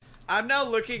I'm now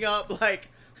looking up, like,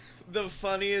 the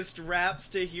funniest raps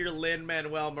to hear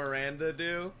Lin-Manuel Miranda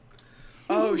do.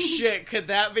 Oh shit, could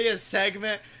that be a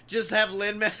segment? Just have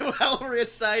Lin-Manuel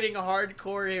reciting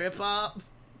hardcore hip-hop?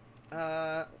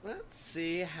 Let's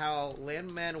see how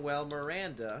Lin-Manuel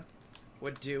Miranda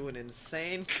would do an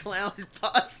Insane Clown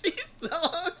Posse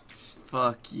song.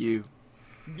 Fuck you.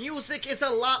 Music is a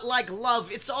lot like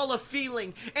love, it's all a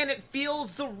feeling, and it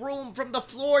fills the room from the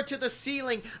floor to the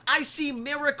ceiling. I see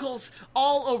miracles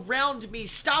all around me.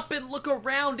 Stop and look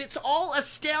around, it's all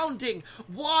astounding.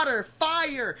 Water,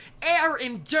 fire, air,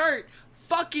 and dirt.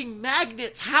 Fucking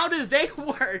magnets, how do they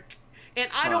work? And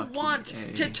I don't want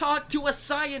to talk to a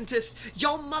scientist.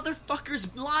 Y'all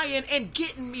motherfuckers lying and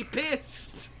getting me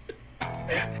pissed.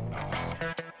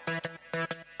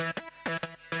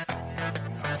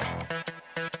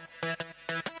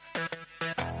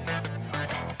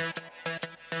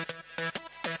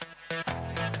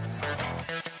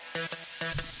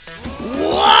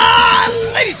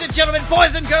 Ladies and gentlemen,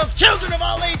 boys and girls, children of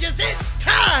all ages, it's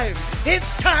time!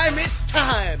 It's time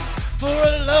for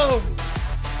a load.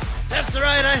 That's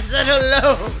right, I said a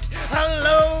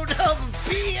load of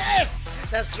BS.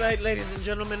 That's right, ladies and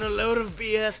gentlemen, a load of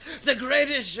BS. The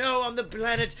greatest show on the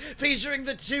planet, featuring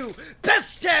the two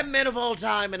best damn men of all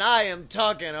time, and I am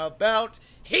talking about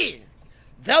here,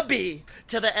 the B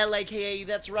to the L-A-K-A,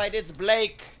 that's right, it's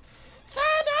Blake.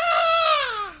 Ta-da!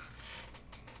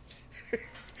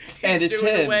 And it's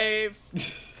doing him. The wave.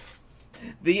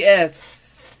 The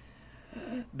S.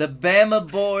 The Bama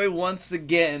boy once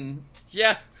again.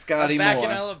 Yeah. Scotty I'm back Moore.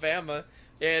 in Alabama.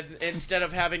 And instead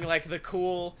of having, like, the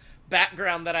cool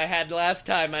background that I had last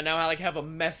time, I now, like, have a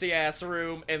messy-ass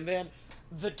room. And then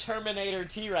the Terminator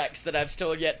T-Rex that I've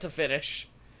still yet to finish.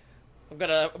 I'm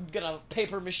gonna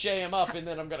paper mache him up, and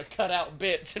then I'm gonna cut out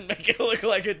bits and make it look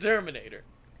like a Terminator.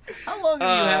 How long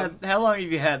have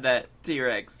you had that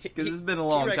T-Rex? Because it's been a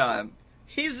long T-Rex, time.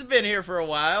 He's been here for a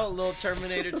while, a little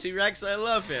Terminator T-Rex. I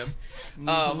love him.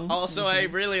 Also, I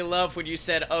really love when you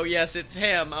said, "Oh yes, it's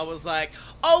him." I was like,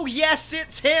 "Oh yes,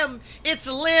 it's him. It's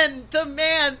Lin, the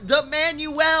man, the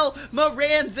Manuel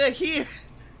Miranda here."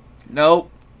 Nope.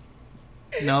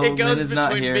 No, It goes Lin is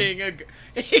not between here.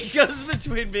 it goes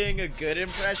between being a good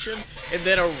impression and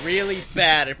then a really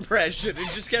bad impression. It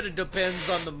just kind of depends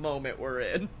on the moment we're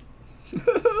in.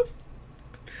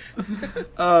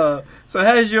 So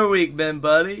how's your week been,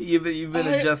 buddy? You've been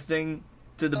adjusting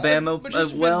to the Bama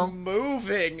as well? Been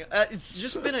moving. It's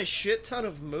just been a shit ton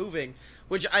of moving,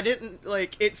 which I didn't,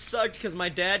 like, it sucked because my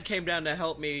dad came down to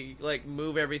help me, like,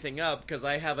 move everything up because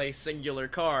I have a singular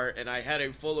car and I had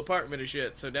a full apartment of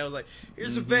shit. So Dad was like,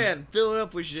 here's a van, fill it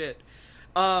up with shit.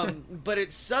 But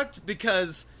it sucked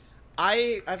because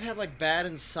I've had, like, bad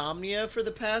insomnia for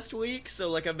the past week. So,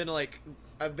 like, I will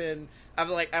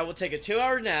take a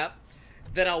 2-hour nap,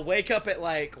 then I'll wake up at,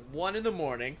 like, 1 in the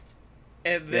morning,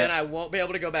 and then I won't be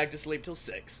able to go back to sleep till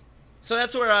 6. So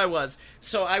that's where I was.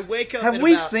 So I wake up. Have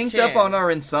we synced up on our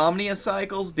insomnia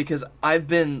cycles? Because I've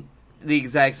been the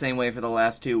exact same way for the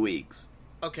last 2 weeks.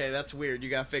 Okay, that's weird. You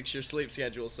gotta fix your sleep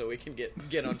schedule so we can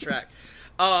get on track.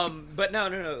 But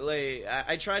no. Like,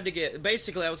 I tried to get.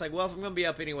 Basically, I was like, well, if I'm gonna be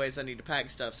up anyways, I need to pack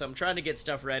stuff. So I'm trying to get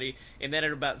stuff ready. And then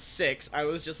at about 6, I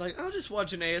was just like, I'll just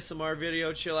watch an ASMR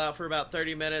video, chill out for about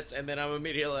 30 minutes, and then I'm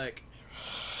immediately like.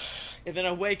 And then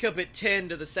I wake up at 10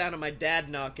 to the sound of my dad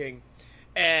knocking.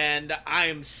 And I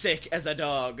am sick as a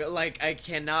dog. Like, I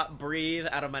cannot breathe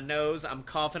out of my nose. I'm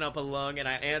coughing up a lung, and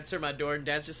I answer my door, and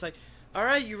Dad's just like, all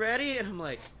right, you ready? And I'm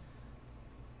like,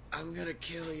 I'm gonna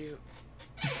kill you.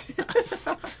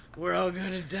 We're all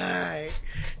gonna die.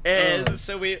 And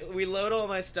so we load all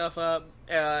my stuff up,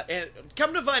 and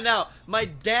come to find out, my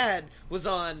dad was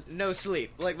on no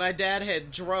sleep. Like, my dad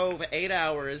had drove 8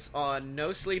 hours on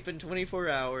no sleep in 24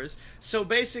 hours. So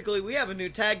basically, we have a new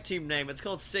tag team name. It's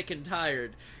called Sick and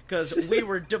Tired, because we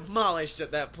were demolished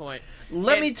at that point.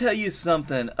 Let me tell you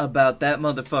something about that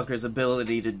motherfucker's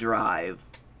ability to drive.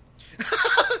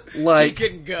 Like, he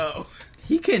can go.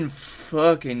 He can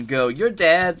fucking go. Your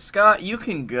dad, Scott, you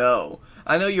can go.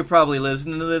 I know you're probably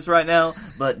listening to this right now,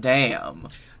 but damn.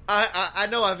 I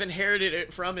know I've inherited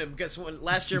it from him, because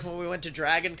last year when we went to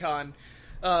Dragon Con,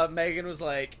 Megan was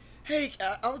like, hey,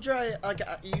 I'll drive,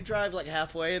 you drive like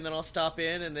halfway, and then I'll stop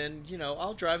in, and then, you know,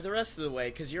 I'll drive the rest of the way,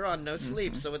 because you're on no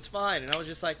sleep, so it's fine. And I was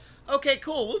just like, okay,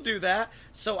 cool, we'll do that.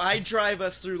 So I drive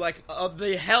us through, like,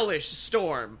 the hellish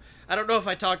storm. I don't know if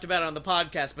I talked about it on the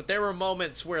podcast, but there were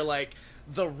moments where, like,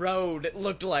 the road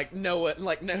looked like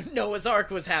Noah's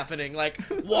Ark was happening. Like,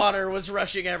 water was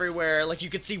rushing everywhere. Like, you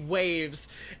could see waves.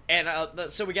 And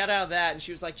so we got out of that, and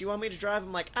she was like, do you want me to drive?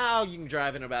 I'm like, oh, you can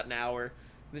drive in about an hour.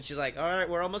 then she's like, all right,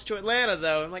 we're almost to Atlanta,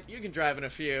 though. I'm like, you can drive in a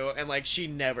few. And, like, she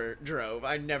never drove.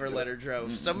 I never let her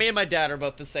drove. So me and my dad are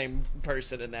both the same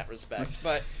person in that respect.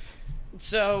 But,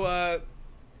 so,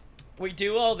 we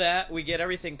do all that. We get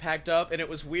everything packed up. And it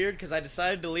was weird because I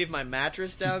decided to leave my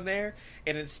mattress down there.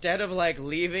 And instead of, like,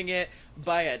 leaving it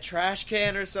by a trash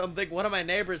can or something, one of my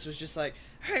neighbors was just like,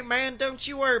 hey, man, don't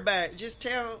you worry about it.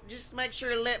 Just make sure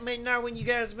to let me know when you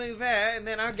guys move out. And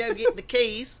then I'll go get the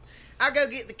keys. I'll go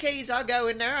get the keys, I'll go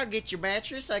in there, I'll get your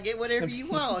mattress, I'll get whatever you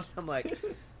want. I'm like,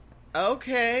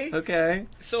 okay. Okay.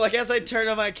 So, like, as I turn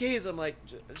on my keys, I'm like,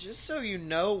 just so you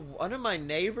know, one of my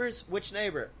neighbors, which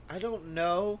neighbor? I don't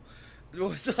know,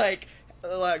 was like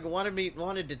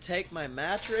wanted to take my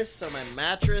mattress, so my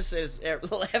mattress is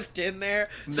left in there.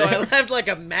 So I left, like,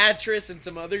 a mattress and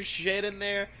some other shit in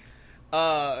there.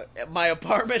 My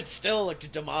apartment still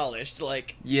looked demolished.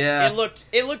 Like, yeah,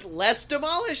 it looked less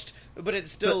demolished, but it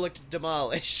still looked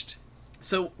demolished.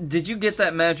 So, did you get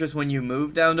that mattress when you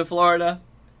moved down to Florida?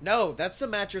 No, that's the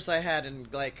mattress I had in,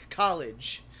 like,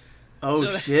 college.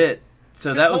 Oh, shit.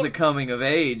 So that was a coming of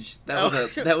age. That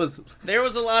was There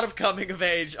was a lot of coming of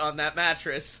age on that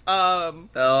mattress. I'm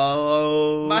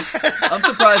surprised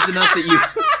enough that you.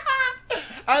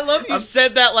 I love you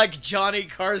said that like Johnny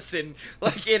Carson,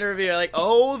 like interview, like,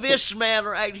 oh, this man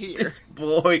right here, this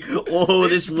boy,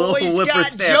 this little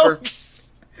whippersnapper.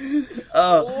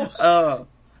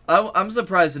 I'm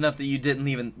surprised enough that you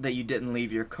didn't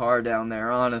leave your car down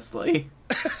there. Honestly,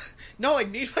 no, I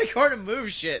need my car to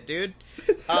move shit, dude.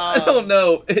 I don't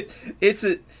know.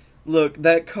 Look.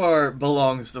 That car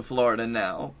belongs to Florida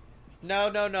now. No.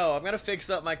 I'm gonna fix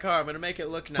up my car. I'm gonna make it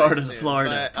look nice. Part of the soon,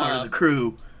 Florida, part of the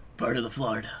crew. Part of the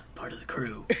Florida, part of the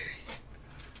crew.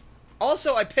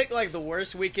 Also, I picked, like, the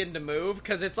worst weekend to move,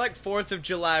 because it's, like, 4th of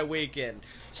July weekend.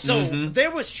 So, there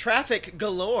was traffic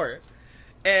galore.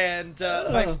 And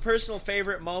my personal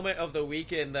favorite moment of the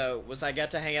weekend, though, was I got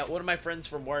to hang out with one of my friends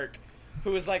from work,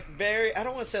 who was, like, I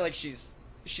don't want to say, like, she's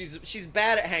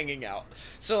bad at hanging out.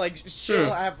 So, like,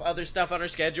 she'll have other stuff on her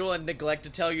schedule and neglect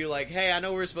to tell you, like, hey, I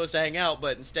know we're supposed to hang out,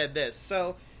 but instead this.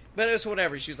 So... But it was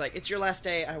whatever. She was like, it's your last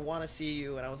day. I want to see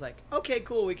you. And I was like, okay,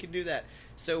 cool. We can do that.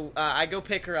 So I go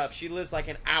pick her up. She lives like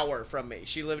an hour from me.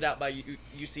 She lived out by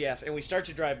UCF. And we start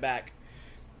to drive back.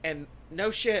 And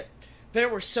no shit, there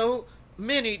were so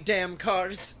many damn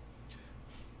cars.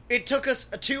 It took us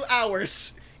 2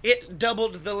 hours. It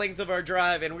doubled the length of our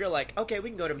drive. And we were like, okay,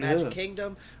 we can go to Magic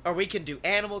Kingdom. Or we can do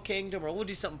Animal Kingdom. Or we'll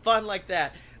do something fun like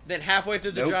that. Then halfway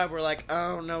through the drive, we're like,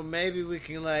 oh, no, maybe we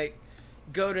can, like...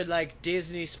 go to, like,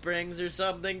 Disney Springs or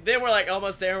something. Then we're, like,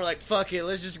 almost there. We're like, fuck it,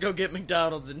 let's just go get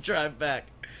McDonald's and drive back.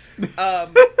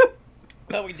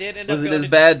 But we did end up Was it as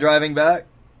bad driving back?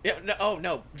 Yeah,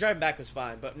 no, driving back was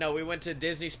fine. But no, we went to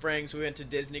Disney Springs. We went to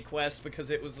Disney Quest because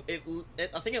it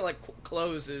I think it, like,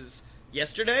 closes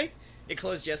yesterday. It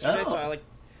closed yesterday, so I, like...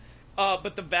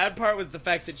 but the bad part was the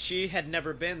fact that she had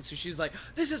never been, so she's like,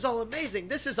 this is all amazing,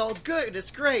 this is all good,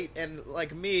 it's great. And,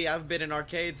 like me, I've been in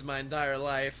arcades my entire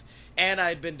life, and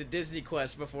I'd been to Disney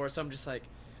Quest before, so I'm just like,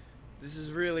 this is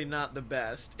really not the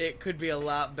best. It could be a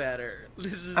lot better.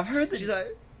 I've heard that... She's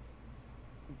like...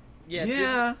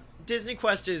 Yeah. Disney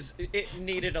Quest it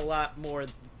needed a lot more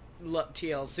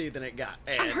TLC than it got.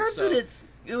 And I heard that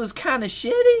it was kind of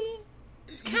shitty.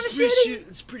 It's pretty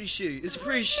shitty. It's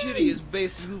pretty shitty. It's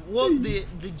basically what the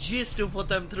gist of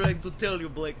what I'm trying to tell you,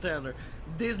 Blake Tanner.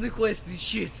 Disney Quest is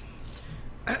shit.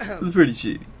 It's pretty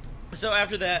shitty. So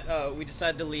after that, we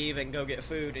decided to leave and go get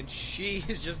food, and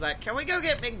she's just like, can we go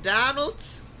get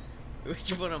McDonald's? Which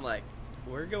one I'm like,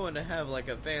 we're going to have, like,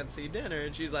 a fancy dinner.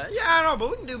 And she's like, yeah, I know,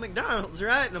 but we can do McDonald's,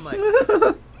 right? And I'm like,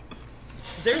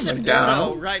 there's an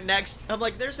Uno right next. I'm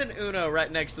like, there's an Uno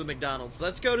right next to the McDonald's.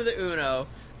 Let's go to the Uno.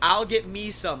 I'll get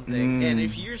me something, and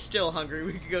if you're still hungry,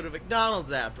 we could go to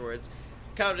McDonald's afterwards.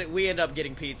 We end up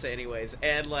getting pizza anyways,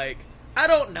 and, like, I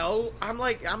don't know. I'm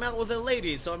like, I'm out with a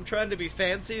lady, so I'm trying to be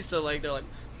fancy, so, like, they're like,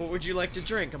 what would you like to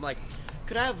drink? I'm like,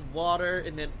 could I have water,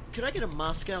 and then, could I get a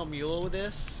Moscow Mule with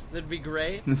this? That'd be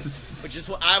great. Which is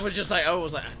what I was just like, I need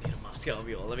a Moscow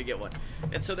Mule, let me get one.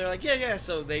 And so they're like, yeah,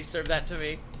 so they served that to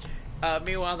me.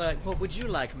 Meanwhile, they're like, what would you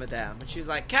like, madame? And she's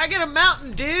like, can I get a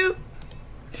Mountain Dew?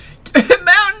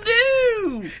 Mountain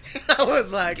Dew! I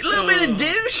was like, a little bit of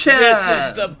dew shine. This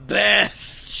is the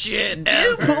best shit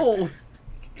ever.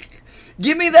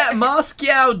 Give me that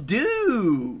Moscow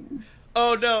Dew.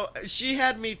 Oh no, she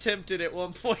had me tempted at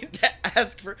one point to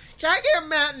ask for, can I get a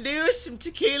Mountain Dew with some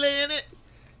tequila in it?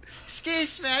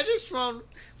 Excuse me, I just want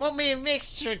me a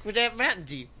mixed drink with that Mountain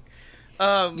Dew.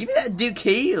 Give me that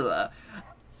tequila.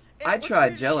 I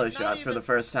tried Jello shots for the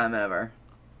first time ever.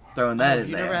 Throwing that in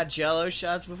you there. never had Jello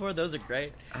shots before? Those are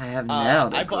great. I have now.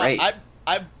 They're great.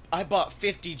 I bought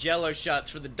 50 Jello shots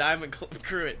for the Diamond Club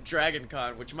crew at Dragon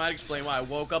Con, which might explain why I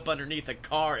woke up underneath a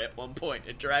car at one point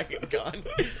at Dragon Con.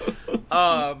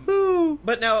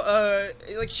 But now,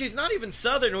 like, she's not even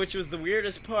Southern, which was the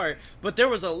weirdest part, but there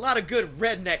was a lot of good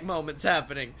redneck moments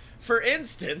happening. For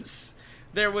instance,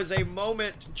 there was a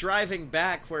moment driving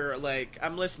back where, like,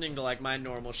 I'm listening to, like, my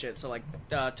normal shit, so, like,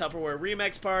 Tupperware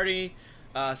Remix Party,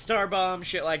 Starbomb,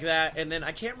 shit like that, and then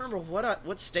I can't remember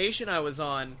what station I was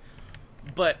on,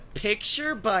 but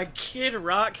Picture by Kid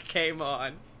Rock came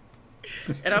on.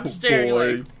 And I'm staring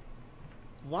like,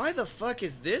 why the fuck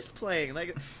is this playing?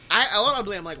 Like,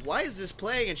 audibly, I'm like, why is this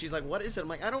playing? And she's like, what is it? I'm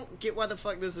like, I don't get why the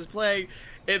fuck this is playing.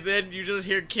 And then you just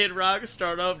hear Kid Rock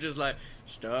start up just like,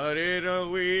 started a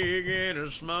week in a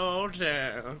small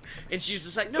town. And she's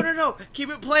just like, no,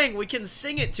 keep it playing. We can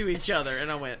sing it to each other.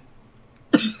 And I went...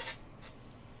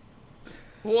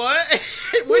 What?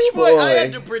 At which point I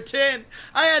had to pretend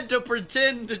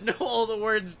to know all the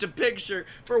words to Picture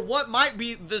for what might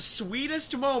be the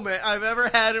sweetest moment I've ever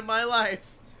had in my life.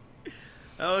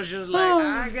 I was just like,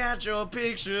 I got your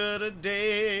picture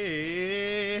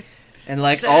today. And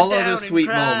like all other sweet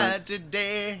moments,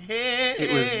 today.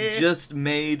 It was just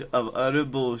made of utter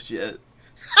bullshit.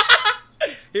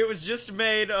 It was just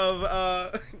made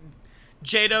of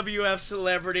JWF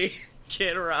celebrity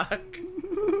Kid Rock.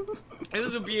 It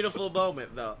was a beautiful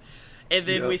moment, though. And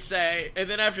then we say, and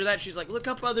then after that, she's like, look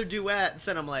up other duets.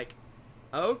 And I'm like,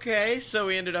 okay. So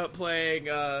we ended up playing,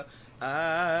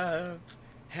 I've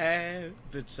had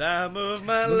the time of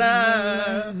my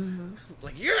life.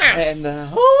 Like, yes! And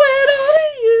I owe it all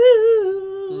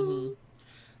to you.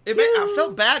 Mm-hmm. I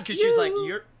felt bad because she was like,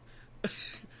 you're...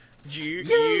 You.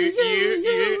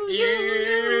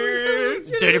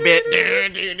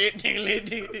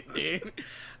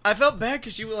 I felt bad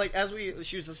because she was like,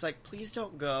 she was just like, please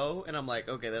don't go, and I'm like,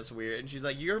 okay, that's weird. And she's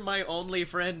like, you're my only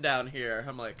friend down here.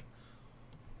 I'm like,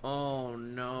 oh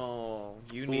no,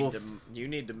 you need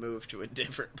to move to a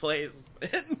different place.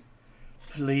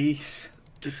 Please,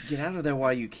 just get out of there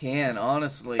while you can.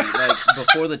 Honestly, like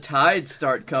before the tides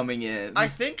start coming in. I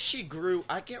think she grew.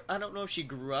 I don't know if she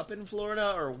grew up in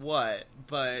Florida or what,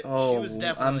 but she was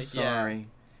definitely. I'm sorry. Yeah.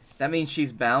 That means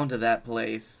she's bound to that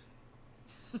place.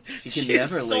 She can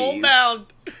never leave.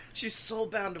 She's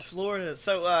soul-bound to Florida.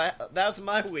 So, that was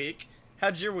my week.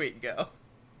 How'd your week go?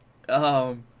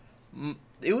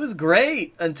 It was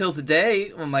great until today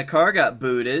when my car got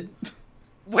booted.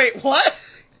 Wait, what?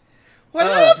 What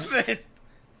happened?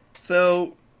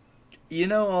 So, you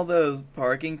know all those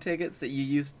parking tickets that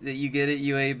you get at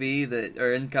UAB that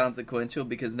are inconsequential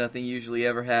because nothing usually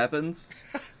ever happens?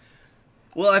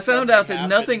 Well, I found out that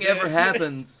nothing ever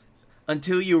happens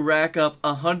until you rack up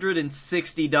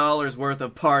 $160 worth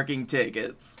of parking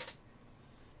tickets.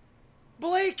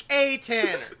 Blake A.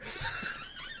 Tanner.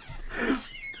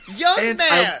 Young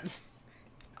man.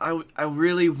 I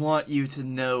really want you to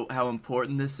know how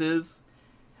important this is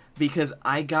because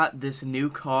I got this new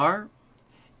car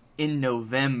in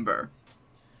November.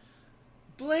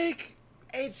 Blake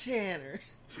A. Tanner.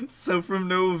 So from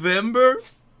November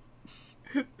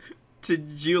to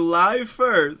July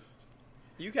 1st,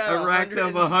 I racked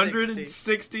up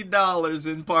 $160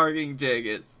 in parking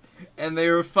tickets. And they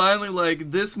were finally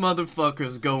like, this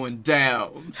motherfucker's going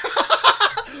down.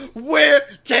 We're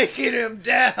taking him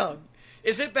down.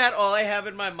 Is it bad? All I have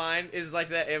in my mind is like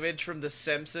that image from The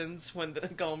Simpsons when the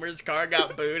Gomer's car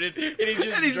got booted and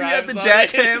he's got the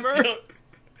jackhammer.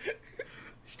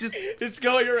 It's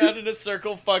going around in a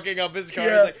circle fucking up his car.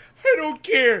 Yeah. He's like, I don't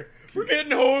care. We're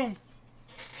getting home.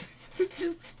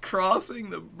 Just crossing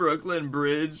the Brooklyn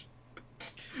Bridge.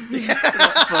 Yeah.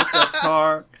 That fucked up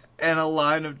car and a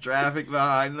line of traffic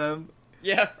behind them.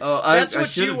 Yeah. That's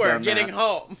what you were, getting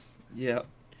home. Yeah.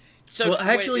 So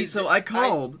I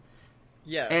called.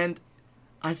 Yeah. And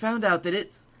I found out that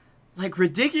it's like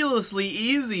ridiculously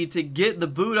easy to get the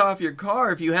boot off your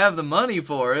car if you have the money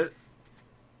for it.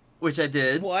 Which I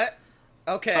did. What?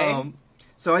 Okay.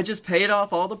 So I just paid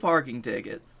off all the parking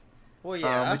tickets. Well,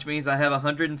 yeah. Which means I have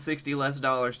 $160 less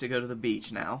to go to the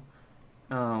beach now.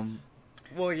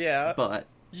 Well, yeah. But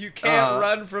you can't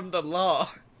run from the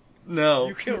law. No.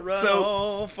 You can run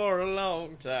on for a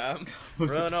long time.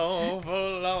 Run on for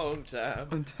a long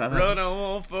time. Run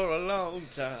on for a long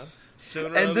time.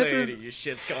 Sooner or later, your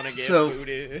shit's gonna get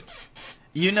booted.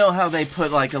 You know how they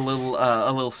put like a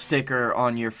little sticker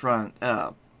on your front,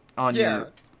 your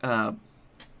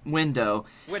window,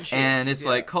 windshield. And it's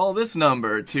like, call this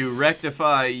number to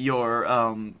rectify your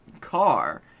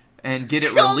car and get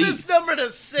it released. Call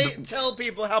this number to tell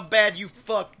people how bad you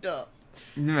fucked up.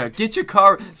 No, get your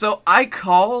car. So I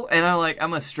call, and I'm like,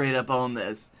 I'm gonna straight up own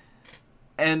this.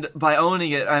 And by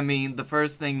owning it, I mean the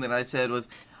first thing that I said was,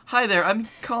 "Hi there, I'm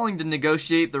calling to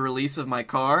negotiate the release of my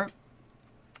car."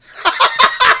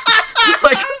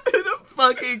 Like in a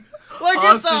fucking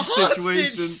it's a hostage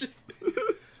hostage situation.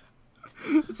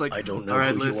 It's like, I don't know all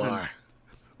right, who listen. you are.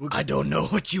 I don't know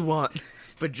what you want,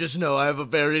 but just know I have a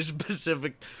very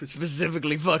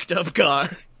specifically fucked up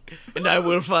car, and I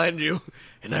will find you,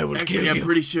 and I will kill you. I'm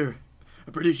pretty sure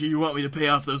you want me to pay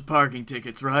off those parking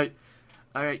tickets, right?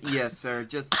 All right, yes, sir.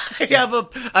 Just I have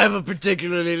a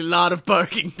particularly lot of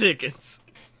parking tickets.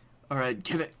 all right.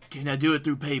 Can I do it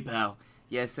through PayPal?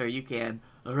 Yes, sir. You can.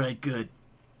 All right, good.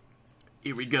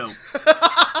 Here we go.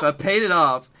 So I paid it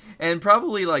off, and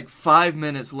probably like 5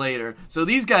 minutes later, so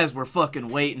these guys were fucking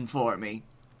waiting for me.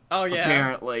 Oh yeah.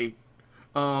 Apparently,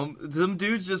 some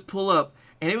dudes just pull up,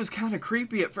 and it was kind of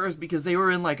creepy at first because they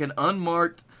were in like an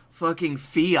unmarked fucking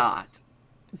Fiat.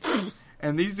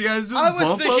 And these guys just I was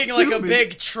bump thinking up like to a me.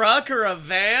 big truck or a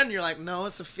van. You're like, no,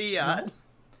 it's a Fiat.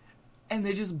 And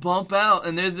they just bump out,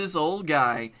 and there's this old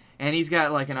guy, and he's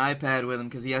got like an iPad with him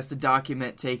because he has to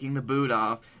document taking the boot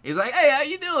off. He's like, "Hey, how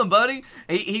you doing, buddy?"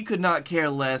 He could not care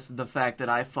less the fact that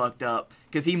I fucked up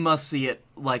because he must see it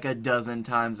like a dozen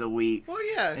times a week. Well,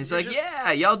 yeah. It's like,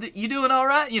 yeah, you doing all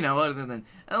right? You know, other than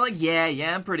I'm like, yeah,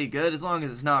 I'm pretty good as long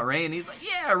as it's not raining. He's like,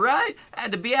 yeah, right. I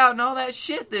had to be out and all that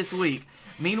shit this week.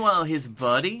 Meanwhile, his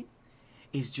buddy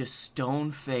is just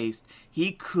stone-faced.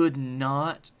 He could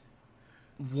not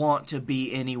want to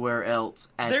be anywhere else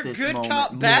at this They're good moment.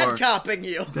 cop, bad copping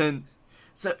you.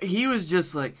 So he was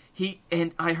just like,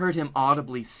 and I heard him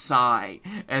audibly sigh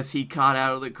as he got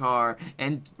out of the car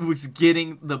and was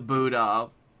getting the boot off.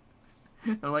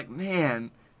 I'm like, man,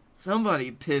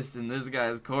 somebody pissed in this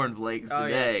guy's cornflakes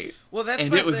today. Yeah. Well, that's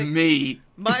and it was me.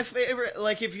 My favorite,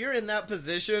 like, if you're in that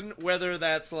position, whether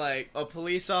that's, like, a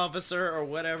police officer or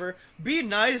whatever, be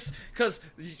nice, because,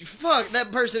 fuck,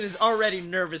 that person is already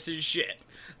nervous as shit.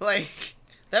 Like,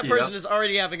 that person is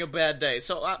already having a bad day.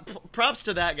 So, props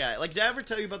to that guy. Like, did I ever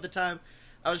tell you about the time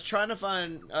I was trying to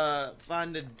find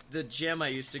the gym I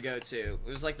used to go to? It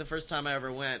was, like, the first time I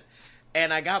ever went.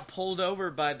 And I got pulled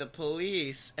over by the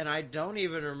police, and I don't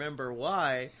even remember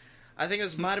why. I think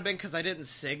it might have been because I didn't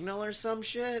signal or some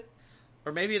shit.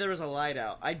 Or maybe there was a light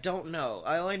out. I don't know.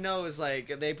 All I know is,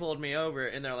 like, they pulled me over,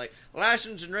 and they're like,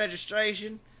 license and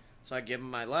registration. So I give them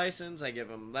my license, I give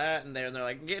them that, and they're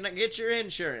like, get your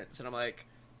insurance. And I'm like,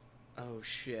 oh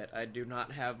shit, I do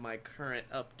not have my current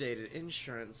updated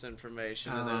insurance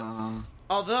information. And then,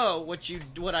 although,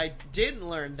 what I didn't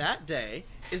learn that day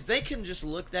is they can just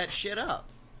look that shit up.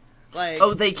 Like,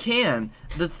 oh, they can.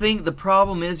 The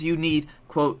problem is you need,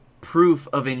 quote, proof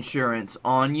of insurance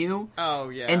on you. Oh,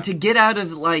 yeah. And to get out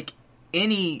of, like,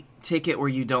 any ticket where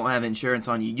you don't have insurance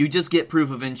on you, you just get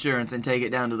proof of insurance and take it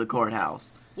down to the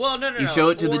courthouse. Well, no. You show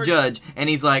it to the judge, and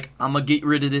he's like, I'm gonna get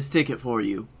rid of this ticket for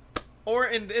you. Or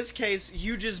in this case,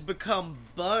 you just become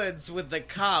buds with the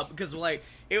cop because, like,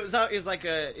 it was like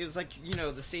you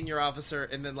know, the senior officer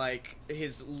and then like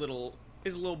his little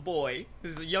boy,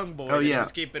 his young boy. Oh yeah,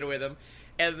 was keeping it with him,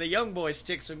 and the young boy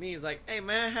sticks with me. He's like, "Hey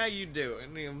man, how you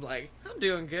doing?" And I'm like, "I'm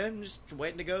doing good. I'm just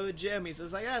waiting to go to the gym." He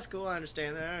says like, "That's cool. I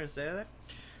understand that.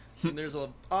 And there's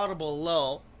an audible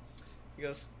lull. He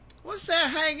goes, "What's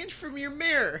that hanging from your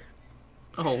mirror?"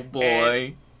 Oh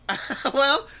boy.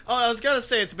 Well, I was gonna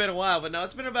say it's been a while, but no,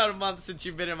 it's been about a month since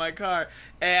you've been in my car,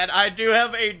 and I do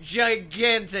have a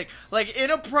gigantic, like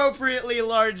inappropriately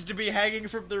large to be hanging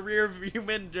from the rear view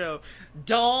window,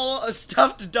 a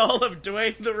stuffed doll of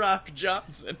Dwayne "The Rock"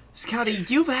 Johnson. Scotty,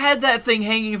 you've had that thing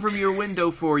hanging from your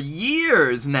window for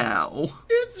years now.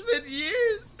 It's been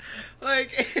years.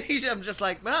 Like, I'm just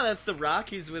like, wow, that's The Rock.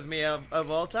 He's with me of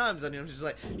all times, and I'm just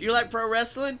like, do you like pro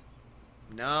wrestling?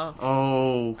 No.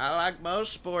 Oh. I like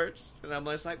most sports. And I'm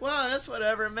just like, well, that's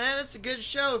whatever, man. It's a good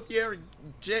show if you ever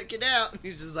check it out. And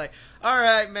he's just like, all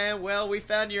right, man. Well, we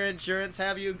found your insurance.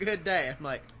 Have you a good day. I'm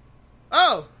like,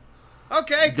 oh,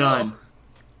 okay, cool. Done.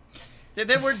 And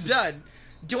then we're done.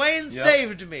 Dwayne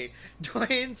saved me.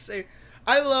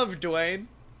 I love Dwayne.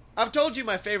 I've told you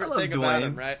my favorite thing about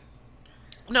him, right?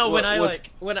 No,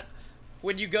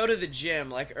 when you go to the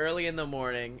gym, like, early in the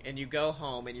morning, and you go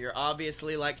home, and you're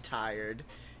obviously, like, tired,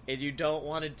 and you don't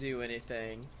want to do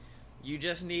anything, you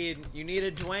need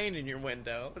a Dwayne in your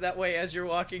window. That way, as you're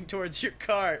walking towards your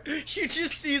car, you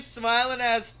just see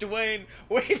smiling-ass Dwayne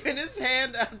waving his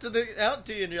hand out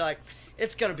to you, and you're like,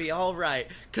 it's gonna be alright,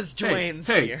 because Dwayne's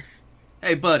here.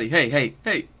 Hey, buddy, hey,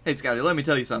 Scotty, let me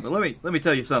tell you something. Let me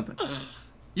tell you something.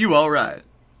 You alright.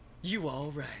 You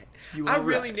all right. You I all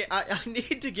really right. need. I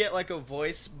need to get like a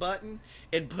voice button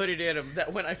and put it in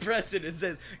that when I press it, it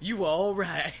says "You all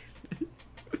right."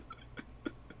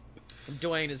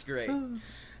 Dwayne is great. And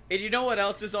you know what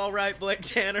else is all right, Blake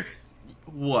Tanner?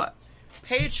 What?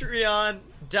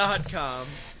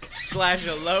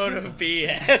 Patreon.com/a load of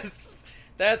BS.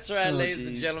 That's right, ladies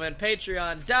and jeez. gentlemen.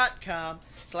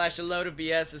 Patreon.com/a load of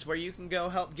BS is where you can go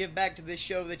help give back to this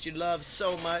show that you love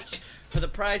so much. For the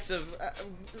price of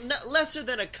lesser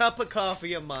than a cup of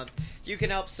coffee a month, you can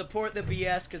help support the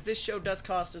BS, because this show does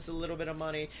cost us a little bit of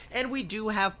money. And we do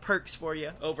have perks for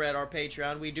you over at our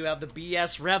Patreon. We do have the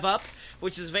BS Rev Up,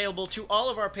 which is available to all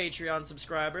of our Patreon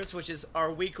subscribers, which is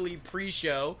our weekly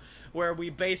pre-show, where we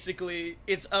basically,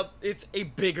 it's a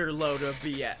bigger load of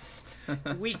BS.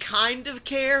 We kind of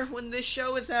care when this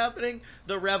show is happening.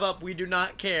 The Rev Up, we do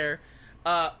not care.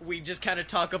 We just kind of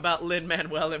talk about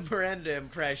Lin-Manuel and Miranda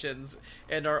impressions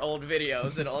and our old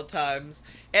videos at all times.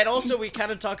 And also we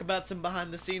kind of talk about some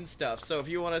behind-the-scenes stuff. So if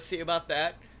you want to see about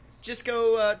that, just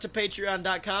go to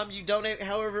patreon.com. You donate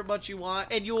however much you want,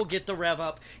 and you will get the Rev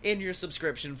Up in your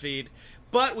subscription feed.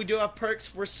 But we do have perks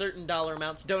for certain dollar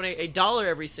amounts. Donate $1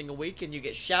 every single week, and you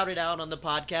get shouted out on the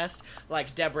podcast,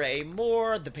 like Deborah A.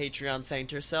 Moore, the Patreon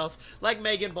saint herself, like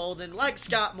Megan Bolden, like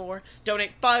Scott Moore.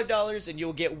 Donate $5, and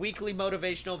you'll get weekly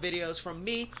motivational videos from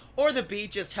me or the B,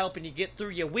 just helping you get through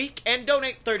your week. And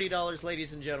donate $30,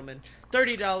 ladies and gentlemen.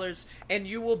 $30, and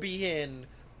you will be in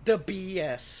the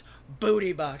BS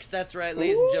Booty Box. That's right,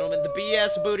 ladies and gentlemen, the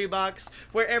BS Booty Box,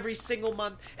 where every single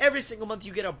month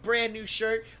you get a brand new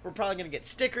shirt. We're probably going to get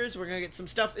stickers. We're going to get some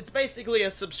stuff. It's basically a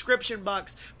subscription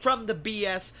box from the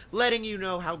BS, letting you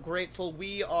know how grateful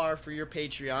we are for your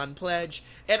Patreon pledge.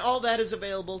 And all that is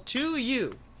available to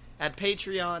you at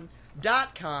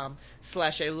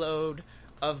patreon.com/a load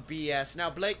of BS. Now,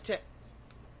 Blake,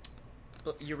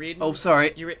 you reading? Oh,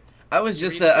 sorry. I was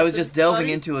just delving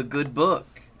into a good book.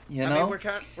 You know? I mean,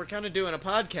 we're kind of doing a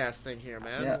podcast thing here,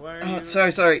 man. Yeah. Why are you...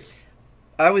 Sorry.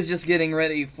 I was just getting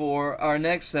ready for our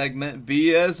next segment,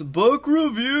 BS Book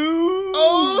Review.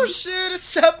 Oh shit!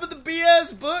 It's time for the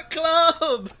BS Book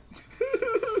Club.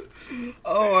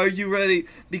 Oh, are you ready?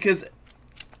 Because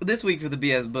this week for the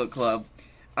BS Book Club,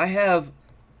 I have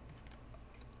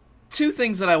 2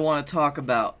 things that I want to talk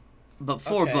about, but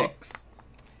 4 Okay. books.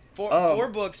 4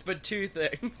 books, but 2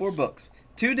 things. 4 books.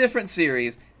 2 different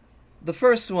series. The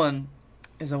first one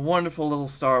is a wonderful little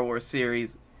Star Wars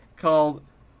series called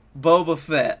Boba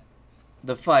Fett,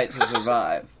 The Fight to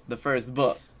Survive, the first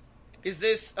book. Is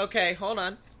this... Okay, hold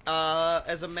on.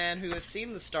 As a man who has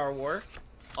seen the Star Wars,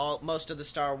 most of the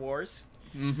Star Wars,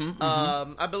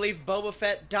 I believe Boba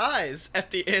Fett dies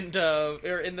at the end of...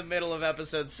 or in the middle of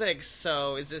episode 6,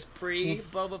 so is this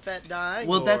pre-Boba Fett dying?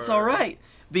 Well, or... that's alright,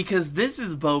 because this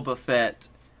is Boba Fett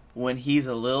when he's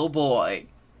a little boy.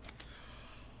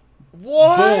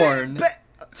 What? Born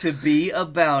to be a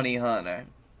bounty hunter.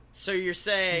 So you're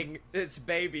saying it's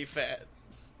Baby Fett.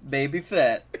 Baby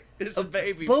Fett. It's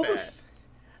Baby Fett.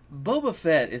 Boba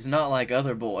Fett is not like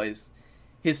other boys.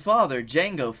 His father,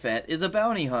 Jango Fett, is a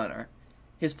bounty hunter.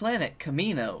 His planet,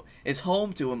 Kamino, is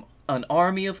home to an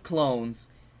army of clones.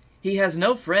 He has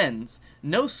no friends,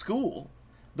 no school.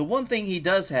 The one thing he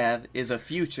does have is a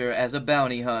future as a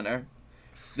bounty hunter.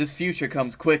 This future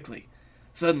comes quickly.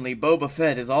 Suddenly, Boba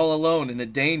Fett is all alone in a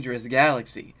dangerous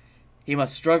galaxy. He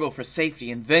must struggle for safety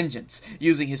and vengeance,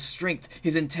 using his strength,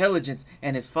 his intelligence,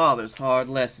 and his father's hard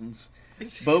lessons.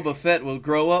 Boba Fett will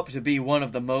grow up to be one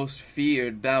of the most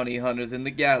feared bounty hunters in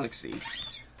the galaxy.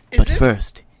 But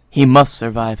first, he must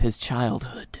survive his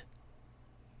childhood.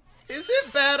 Is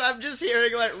it bad? I'm just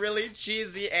hearing like really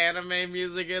cheesy anime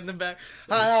music in the back.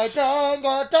 Boba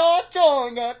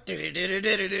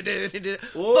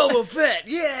Fett,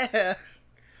 yeah.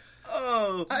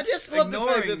 Oh, I just love the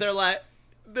fact that they're like,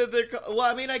 well,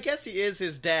 I mean, I guess he is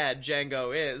his dad,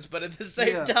 Jango is, but at the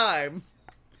same time,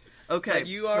 okay, like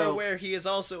you are aware he is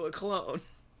also a clone.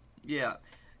 Yeah.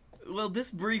 Well,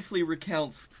 this briefly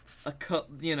recounts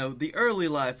the early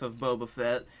life of Boba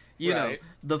Fett. You know,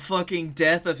 the fucking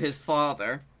death of his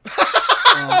father.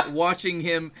 Watching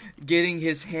him getting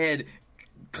his head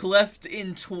cleft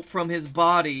from his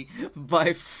body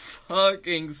by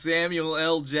fucking Samuel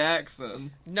L.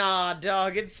 Jackson. Nah,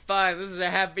 dog, it's fine. This is a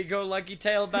happy-go-lucky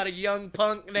tale about a young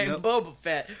punk named Boba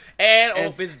Fett.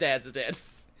 And his dad's dead.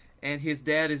 And his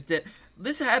dad is dead.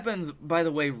 This happens, by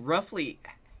the way, roughly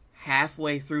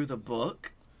halfway through the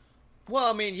book. Well,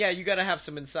 I mean, yeah, you gotta have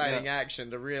some inciting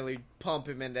action to really pump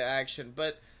him into action.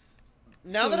 But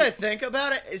now that I think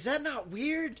about it, is that not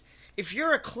weird? If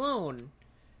you're a clone,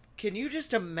 can you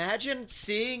just imagine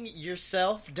seeing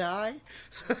yourself die?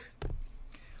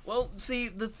 Well, see,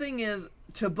 the thing is,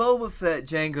 to Boba Fett,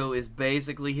 Jango is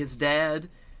basically his dad,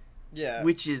 Yeah.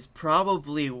 which is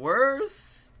probably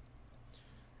worse.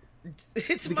 It's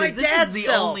Because my this dad's is the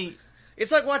cell. only.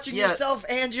 It's like watching Yeah. yourself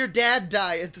and your dad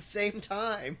die at the same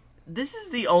time. This is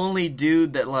the only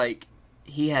dude that, like,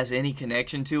 he has any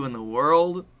connection to in the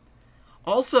world.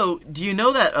 Also, do you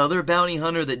know that other bounty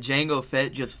hunter that Jango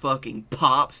Fett just fucking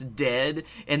pops dead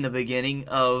in the beginning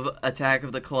of Attack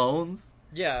of the Clones?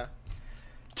 Yeah.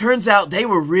 Turns out they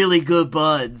were really good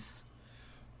buds.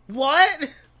 What?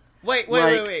 Wait.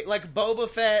 Like Boba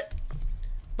Fett?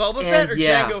 Boba Fett or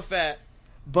yeah. Jango Fett?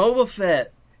 Boba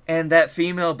Fett and that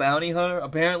female bounty hunter,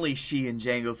 apparently she and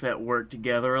Jango Fett worked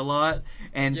together a lot,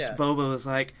 and Yeah. Boba was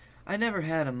like, I never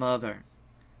had a mother.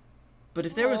 But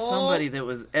if there was somebody that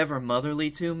was ever motherly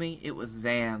to me, it was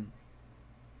Zam.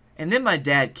 And then my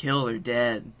dad killed her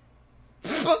dead.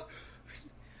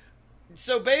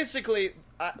 So basically,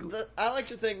 I like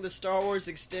to think the Star Wars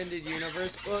Extended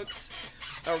Universe books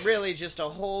are really just a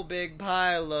whole big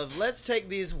pile of, let's take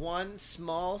these one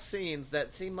small scenes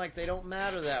that seem like they don't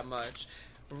matter that much,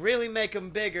 really make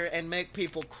them bigger, and make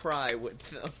people cry with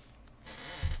them.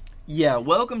 Yeah,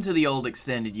 welcome to the old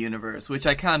Extended Universe, which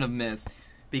I kind of miss.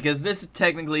 Because this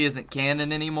technically isn't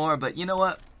canon anymore, but you know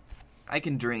what? I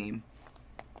can dream.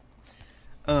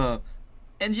 And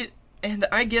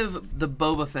I give the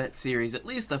Boba Fett series, at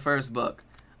least the first book,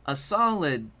 a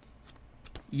solid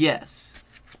yes.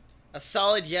 A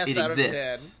solid yes It out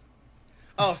exists.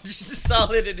 of 10. Oh, just a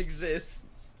solid it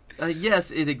exists.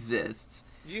 Yes, it exists.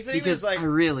 Do you think Because there's like... I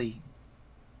really...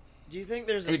 Do you think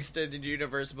there's an extended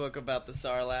universe book about the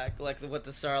Sarlacc, like what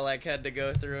the Sarlacc had to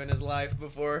go through in his life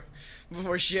before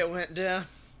shit went down?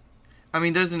 I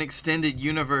mean, there's an extended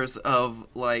universe of,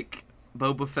 like,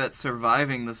 Boba Fett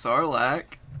surviving the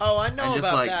Sarlacc. Oh, I know and just,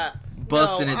 about like, that.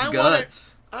 busting its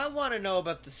guts. I want to know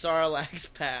about the Sarlacc's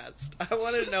past. I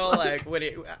want to know, like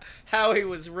how he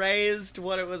was raised,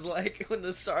 what it was like when the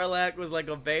Sarlacc was like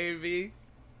a baby.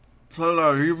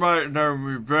 Hello, you might know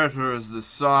me better as the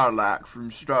Sarlacc from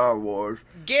Star Wars.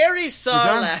 Gary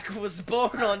Sarlacc was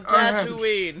born on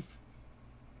Tatooine.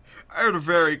 I had a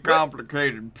very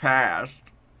complicated past.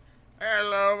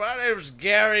 Hello, my name's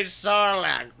Gary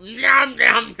Sarlacc. Nom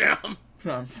nom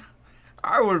nom.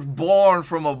 I was born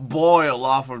from a boil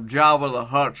off of Jabba the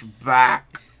Hutt's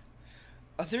back.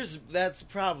 That's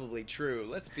probably true.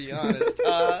 Let's be honest.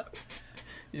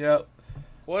 Yep.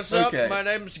 What's up? My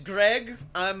name's Greg.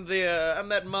 I'm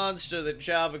that monster that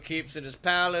Jabba keeps in his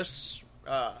palace.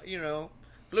 Luke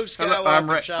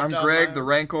Skywalker chopped I'm Greg, off the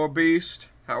Rancor beast.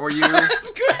 How are you? I'm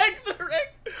Greg the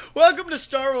Rancor. Welcome to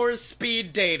Star Wars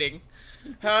speed dating.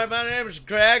 Hi, my name's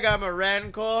Greg. I'm a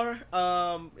Rancor.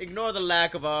 Ignore the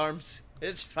lack of arms.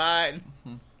 It's fine.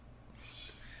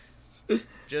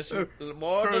 Just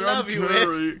more to love you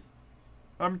with.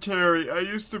 I'm Terry. I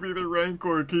used to be the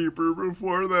Rancor keeper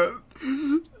before that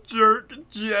jerk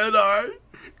Jedi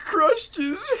crushed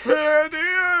his head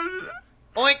in.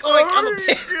 Oink oink! I'm a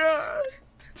pig. God.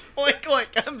 Oink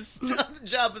oink! I'm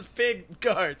Jabba's pig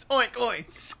guards. Oink oink!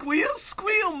 Squeal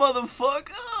squeal,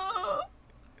 motherfucker!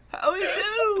 How you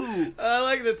do? I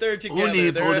like that they're together.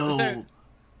 Uli bodo.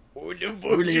 Uli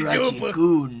rachi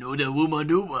kun oda wuma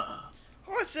nuba.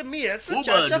 What's it mean? It's a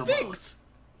Jar Jar Binks.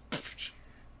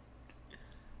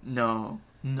 No,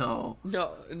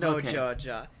 Okay. Jar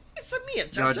Jar. It's a me,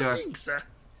 Jar Jar Binks.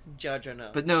 Jar Jar, no.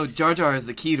 But no, Jar Jar is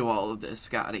the key to all of this,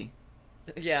 Scotty.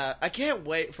 Yeah, I can't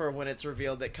wait for when it's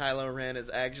revealed that Kylo Ren is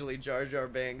actually Jar Jar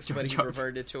Binks, but he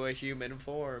reverted to a human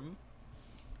form.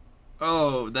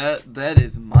 Oh, that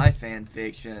is my fan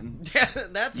fiction. Yeah,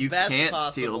 that's you best can't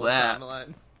possible steal that.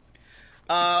 timeline.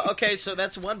 Okay, so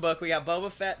that's one book. We got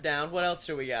Boba Fett down. What else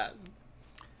do we got?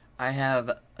 I have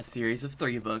a series of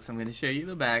 3 books. I'm going to show you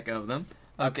the back of them.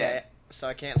 Okay, so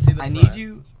I can't see the front.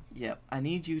 I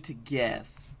need you to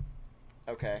guess.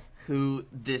 Okay. Who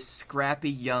this scrappy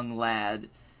young lad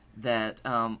that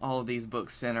all of these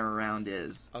books center around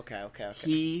is. Okay.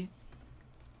 He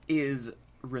is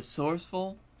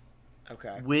resourceful.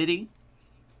 Okay. Witty.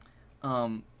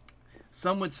 Some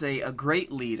would say a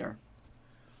great leader.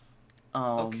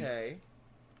 Okay.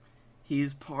 He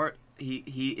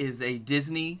is a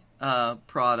Disney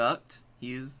product.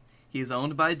 He's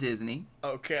owned by Disney.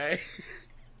 Okay.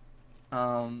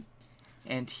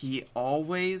 And he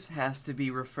always has to be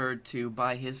referred to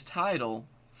by his title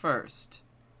first.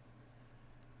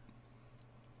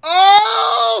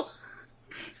 Oh!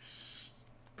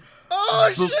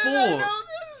 Oh, shit, I know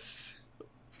this!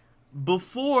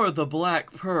 Before the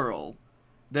Black Pearl,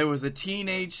 there was a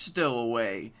teenage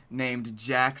stowaway named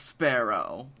Jack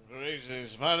Sparrow.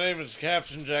 Greetings, my name is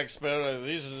Captain Jack Sparrow.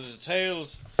 These are the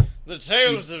tales The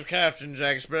tales of Captain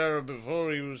Jack Sparrow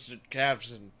before he was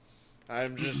captain.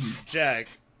 I'm just Jack.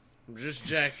 I'm just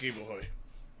Jackie boy.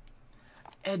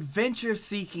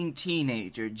 Adventure-seeking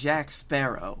teenager Jack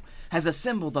Sparrow has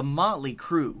assembled a motley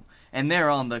crew, and they're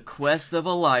on the quest of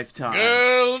a lifetime.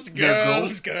 Girls.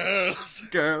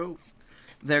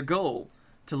 Their goal,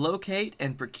 to locate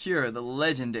and procure the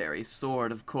legendary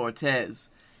Sword of Cortez,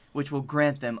 which will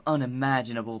grant them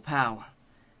unimaginable power.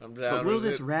 But will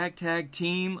this ragtag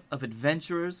team of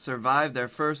adventurers survive their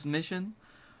first mission?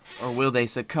 Or will they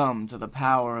succumb to the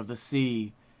power of the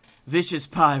sea? Vicious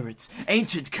pirates,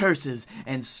 ancient curses,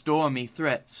 and stormy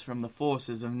threats from the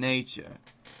forces of nature.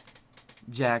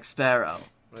 Jack Sparrow,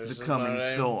 the coming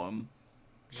storm.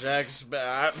 Jack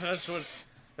Sparrow.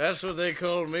 That's what they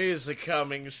called me, is the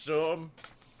coming storm.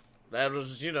 That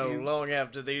was, long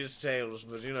after these tales.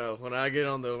 But, when I get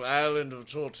on the island of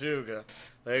Tortuga,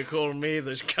 they call me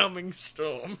the coming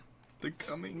storm. The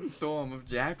coming storm of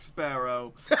Jack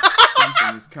Sparrow.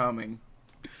 Something is coming.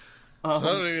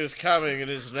 Something is coming, and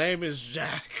his name is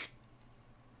Jack.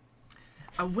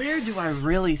 Where do I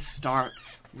really start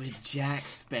with Jack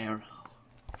Sparrow?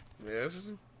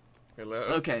 Yes? Hello?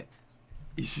 Okay.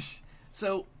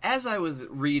 So, as I was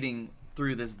reading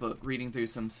through this book, reading through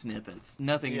some snippets,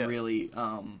 nothing really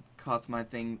caught my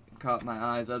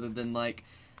eyes other than,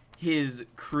 his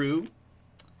crew.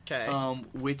 Okay.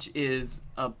 Which is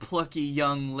a plucky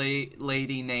young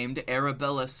lady named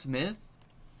Arabella Smith.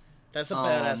 That's a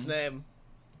badass name.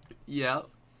 Yeah,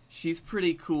 she's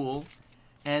pretty cool.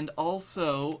 And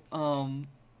also,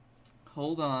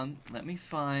 hold on, let me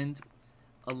find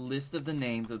a list of the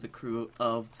names of the crew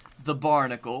of the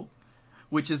Barnacle,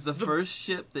 which is the first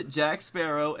ship that Jack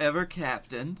Sparrow ever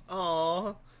captained.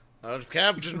 Aww. I've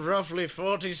captained roughly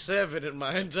 47 in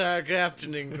my entire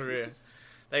captaining career.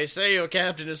 They say your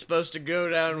captain is supposed to go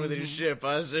down with his ship.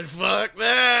 I said, fuck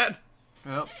that!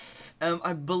 Yep.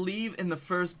 I believe in the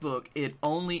first book, it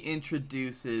only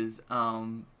introduces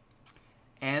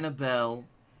Annabelle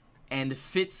and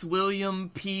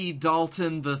Fitzwilliam P.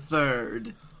 Dalton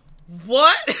III.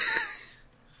 What?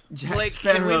 Jack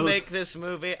can we make this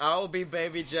movie? I'll be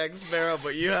baby Jack Sparrow,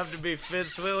 but you have to be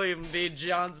Fitzwilliam B.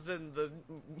 Johnson,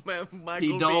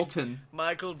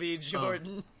 Michael B.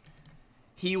 Jordan.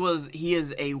 He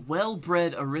is a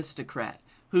well-bred aristocrat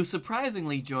who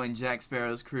surprisingly joined Jack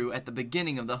Sparrow's crew at the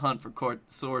beginning of the hunt for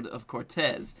Sword of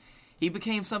Cortez. He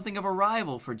became something of a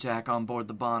rival for Jack on board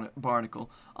the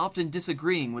Barnacle, often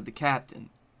disagreeing with the captain.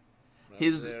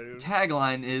 His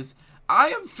tagline is,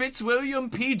 "I am Fitzwilliam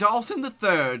P. Dalton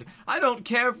III. I don't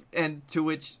care," and to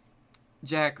which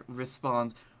Jack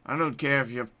responds, "I don't care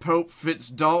if you're Pope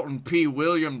Fitzdalton P.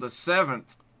 William VII."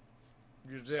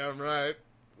 You're damn right.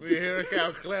 You hear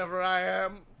how clever I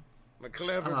am? I'm a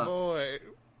clever boy.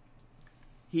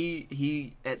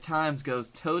 He at times goes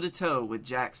toe to toe with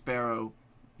Jack Sparrow,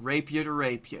 rapier to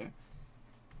rapier,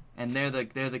 and they're the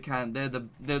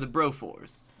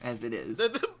Broforce, as it is.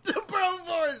 The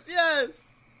Broforce, yes.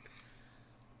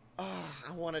 Oh,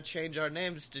 I want to change our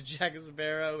names to Jack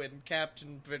Sparrow and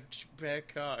Captain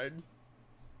Picard.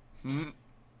 Hold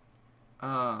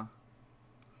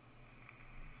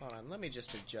on, let me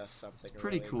just adjust something.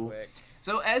 Pretty really cool. Quick.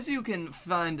 So as you can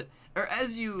find, or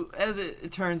as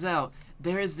it turns out,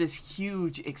 there is this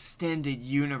huge extended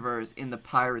universe in the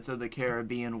Pirates of the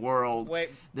Caribbean world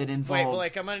that involves. Wait,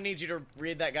 Blake, I'm gonna need you to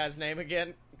read that guy's name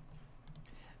again.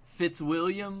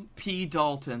 Fitzwilliam P.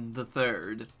 Dalton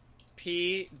III.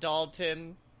 P.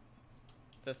 Dalton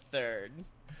the Third.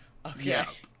 Okay. Yep.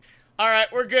 All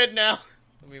right, we're good now.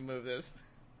 Let me move this.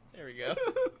 There we go.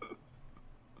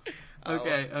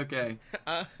 Okay.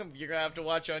 You're gonna have to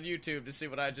watch on YouTube to see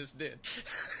what I just did.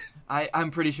 I'm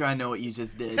pretty sure I know what you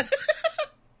just did.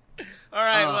 All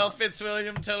right, well,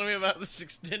 Fitzwilliam, tell me about this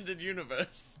extended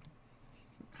universe.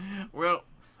 Well,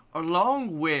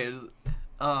 along with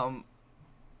a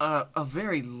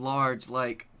very large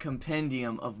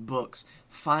compendium of books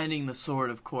finding the Sword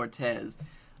of Cortez,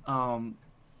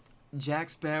 Jack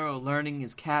Sparrow learning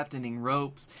his captaining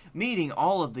ropes, meeting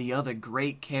all of the other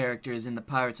great characters in the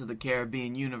Pirates of the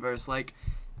Caribbean universe, like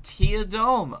Tia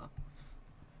Dalma,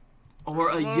 or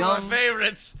One of my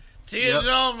favorites, Tia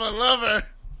Dalma, love her,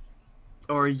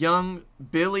 or a young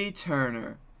Billy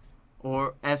Turner,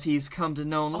 or as he's come to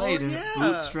know later,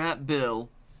 Bootstrap Bill.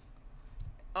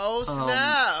 Oh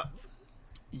snap!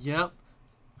 Yep.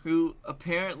 Who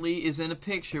apparently is in a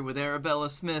picture with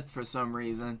Arabella Smith for some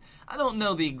reason. I don't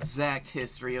know the exact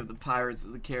history of the Pirates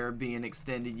of the Caribbean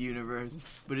extended universe,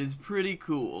 but it's pretty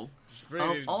cool. It's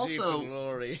pretty deep and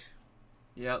glory.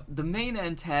 Yeah, the main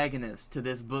antagonist to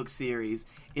this book series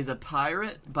is a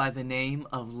pirate by the name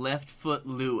of Left Foot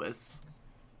Lewis.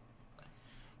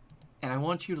 and I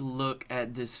want you to look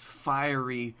at this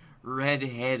fiery,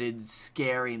 red-headed,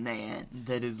 scary man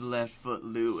that is Left Foot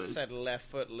Lewis. Said Left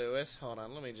Foot Lewis. Hold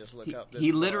on, let me just look up this.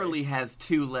 He boy. literally has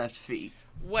 2 left feet.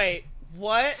 Wait,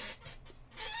 what?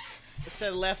 It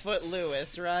said Left Foot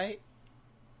Lewis, right?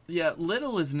 Yeah,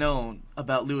 little is known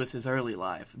about Lewis's early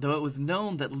life, though it was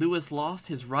known that Lewis lost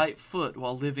his right foot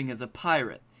while living as a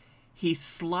pirate. He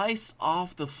sliced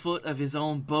off the foot of his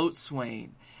own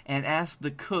boatswain and asked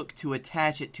the cook to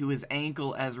attach it to his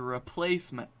ankle as a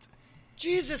replacement.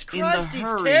 Jesus Christ, he's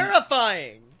hurry,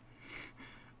 terrifying!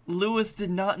 Lewis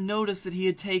did not notice that he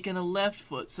had taken a left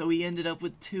foot, so he ended up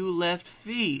with 2 left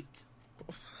feet.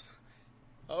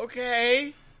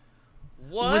 Okay.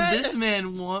 What? When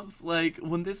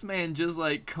this man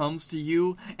just, comes to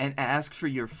you and asks for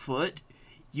your foot,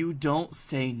 you don't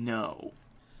say no.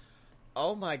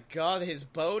 Oh my god, his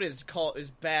boat is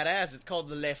badass. It's called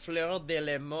the Le Fleur de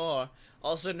la Mort,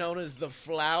 also known as the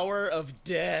Flower of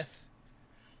Death.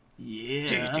 Yeah.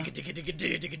 We are the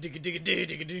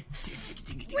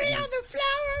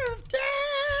Flower of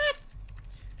Death!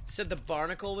 Said the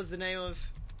Barnacle was the name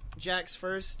of Jack's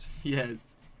first?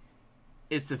 Yes.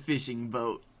 It's a fishing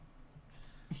boat.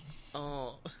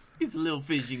 Oh. It's a little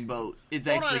fishing boat. It's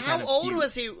Hold actually on, kind of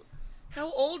cute. How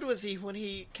old was he when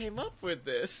he came up with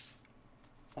this?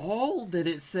 All that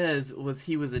it says was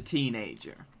he was a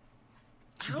teenager.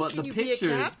 How can you be a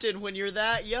captain when you're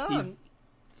that young?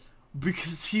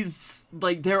 Because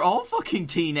they're all fucking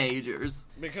teenagers.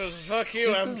 Because fuck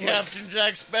you, I'm Captain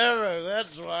Jack Sparrow,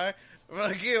 that's why.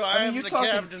 Fuck you, I am the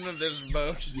captain of this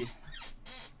boat. Yeah.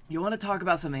 You want to talk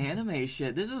about some anime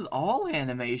shit? This is all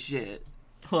anime shit.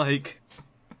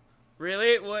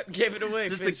 Really? What gave it away?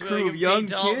 Just a crew of young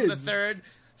kids. The third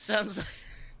sounds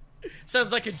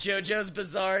like a JoJo's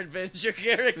Bizarre Adventure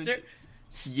character.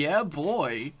 Yeah,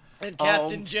 boy. And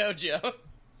Captain JoJo.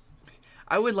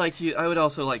 I would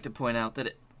also like to point out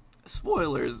that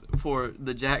spoilers for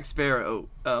the Jack Sparrow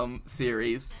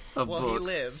series of books. Well,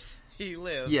 he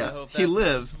lives. Yeah, I hope that's he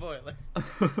lives. Not a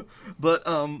spoiler. But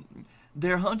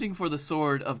they're hunting for the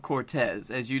sword of Cortez,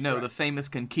 as you know, right. The famous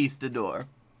conquistador.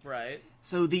 Right.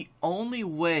 So the only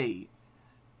way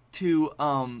to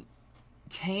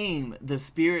tame the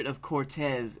spirit of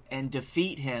Cortez and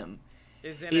defeat him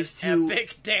is in an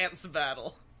epic dance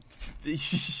battle.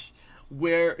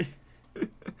 Where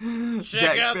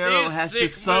Jack Sparrow has to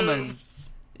summon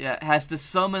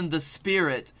the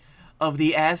spirit of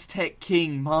the Aztec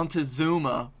king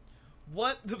Montezuma.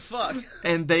 What the fuck?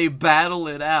 And they battle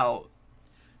it out.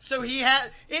 So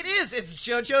it's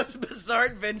JoJo's Bizarre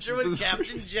Adventure with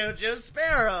Captain JoJo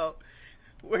Sparrow.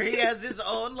 Where he has his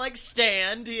own,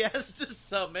 stand he has to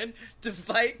summon to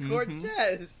fight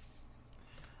Cortez.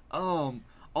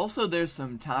 Also there's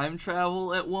some time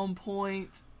travel at one point.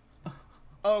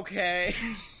 Okay.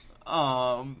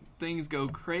 Things go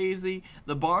crazy.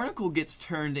 The Barnacle gets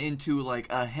turned into,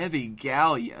 a heavy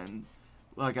galleon.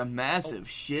 A massive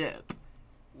ship.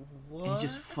 What? And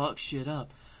just fuck shit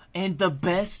up. And the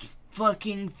best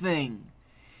fucking thing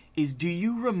is, do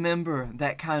you remember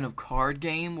that kind of card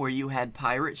game where you had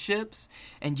pirate ships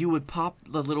and you would pop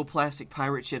the little plastic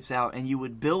pirate ships out and you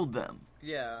would build them?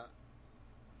 Yeah.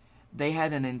 They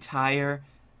had an entire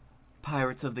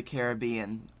Pirates of the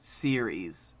Caribbean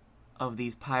series of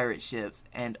these pirate ships,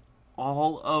 and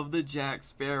all of the Jack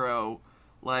Sparrow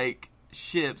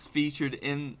ships featured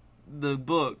in the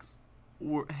books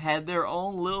had their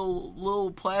own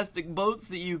little plastic boats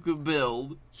that you could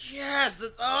build. Yes,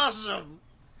 that's awesome.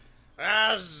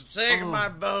 Take my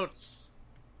boats.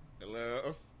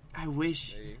 Hello. I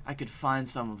wish I could find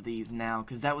some of these now,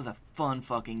 because that was a fun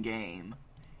fucking game.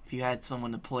 If you had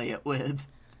someone to play it with.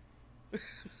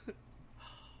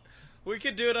 We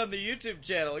could do it on the YouTube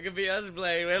channel. It could be us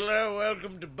playing. Hello,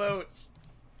 welcome to Boats.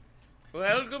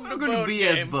 Welcome to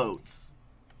BS Boats.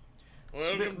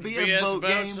 Welcome to BS Boats.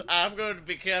 Game I'm going to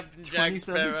be Captain Jack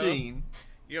Sparrow,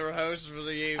 your host for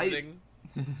the evening.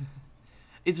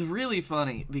 It's really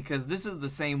funny, because this is the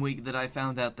same week that I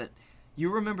found out that...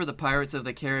 You remember the Pirates of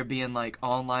the Caribbean,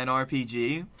 online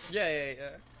RPG? Yeah.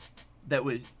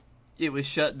 It was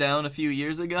shut down a few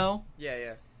years ago?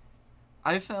 Yeah.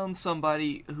 I found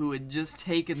somebody who had just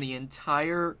taken the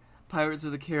entire Pirates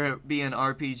of the Caribbean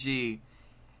RPG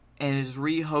and is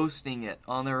re-hosting it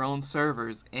on their own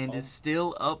servers and is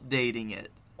still updating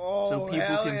it. So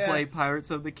people can play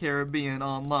Pirates of the Caribbean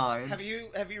online. Have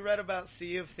you read about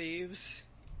Sea of Thieves?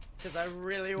 Because I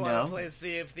really want to play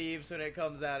Sea of Thieves when it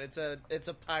comes out. It's a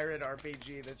pirate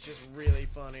RPG that's just really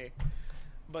funny.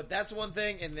 But that's one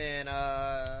thing. And then,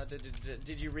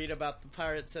 did you read about the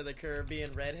Pirates of the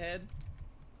Caribbean redhead?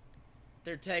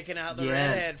 They're taking out the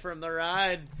redhead from the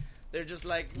ride. They're just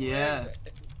like, Yeah.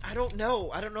 I don't know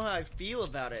how I feel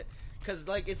about it. Because,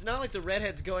 like, it's not like the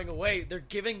redhead's going away. They're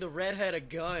giving the redhead a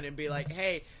gun and be like,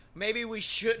 hey, maybe we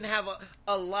shouldn't have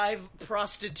a live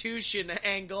prostitution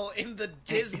angle in the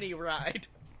Disney ride.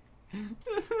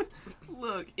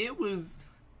 Look, it was...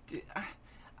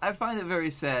 I find it very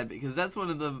sad because that's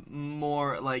one of the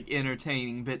more, like,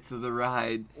 entertaining bits of the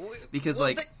ride. Because, well,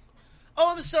 like...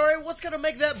 Oh, I'm sorry, what's gonna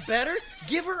make that better?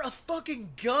 Give her a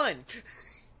fucking gun!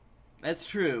 That's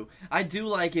true. I do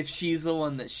like if she's the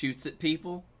one that shoots at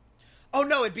people. Oh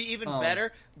no, it'd be even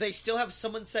better. They still have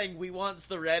someone saying, we wants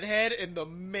the redhead, and the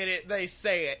minute they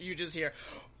say it, you just hear,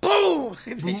 boom!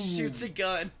 And he shoots a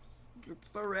gun. It's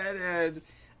the redhead.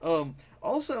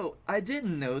 Also, I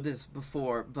didn't know this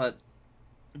before, but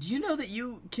do you know that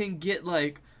you can get,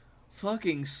 like,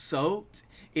 fucking soaked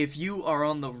if you are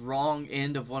on the wrong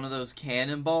end of one of those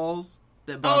cannonballs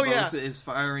that Barbossa is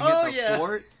firing at the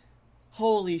fort?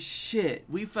 Holy shit,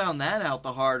 we found that out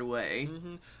the hard way.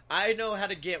 Mm-hmm. I know how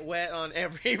to get wet on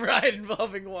every ride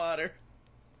involving water.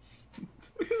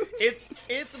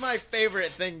 It's my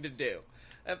favorite thing to do.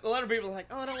 A lot of people are like,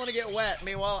 oh, I don't want to get wet.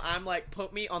 Meanwhile, I'm like,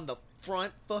 put me on the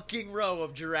front fucking row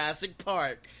of Jurassic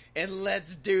Park and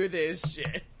let's do this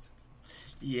shit.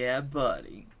 Yeah,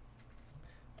 buddy.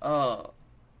 Oh,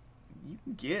 you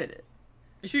can get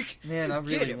it. Man, I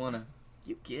really want to...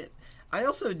 You get it. I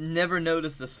also never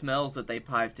noticed the smells that they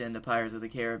piped into Pirates of the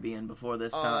Caribbean before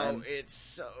this time. Oh, it's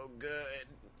so good.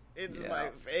 It's my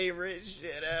favorite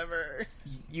shit ever.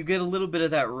 You get a little bit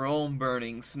of that Rome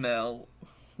burning smell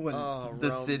when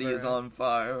the city is on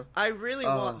fire. I really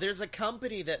want... There's a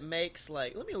company that makes,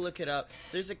 like... Let me look it up.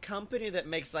 There's a company that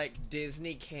makes, like,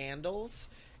 Disney candles,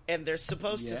 and they're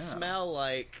supposed to smell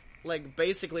like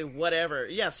basically whatever.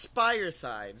 Yeah,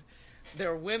 Spireside.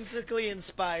 They're whimsically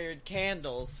inspired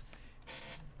candles.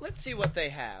 Let's see what they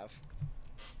have.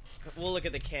 We'll look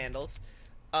at the candles.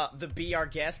 The Be Our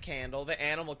Guest candle, the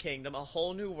Animal Kingdom, A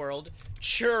Whole New World,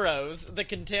 Churros, the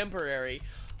Contemporary.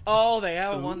 Oh, they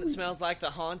have one that smells like the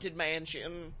Haunted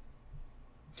Mansion.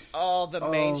 Oh, the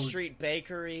Main Street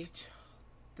Bakery.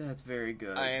 That's very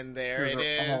good. And there Those it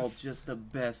are is. all just the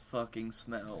best fucking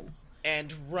smells.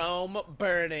 And Rome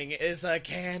burning is a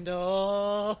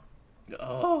candle.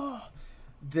 Oh,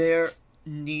 there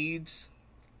needs...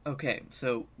 Okay,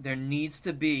 so there needs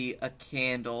to be a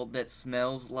candle that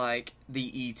smells like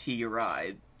the E.T.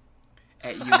 ride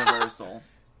at Universal.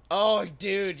 Oh,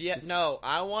 dude, yeah, no,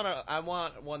 I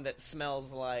want one that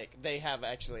smells like... They have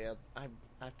actually I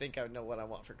think I know what I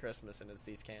want for Christmas, and it's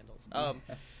these candles.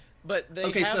 But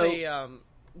they have a...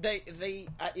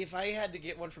 if I had to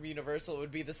get one from Universal, it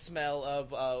would be the smell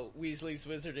of Weasley's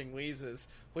Wizarding Wheezes,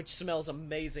 which smells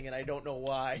amazing, and I don't know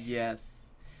why. Yes.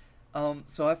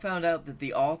 So I found out that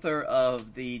the author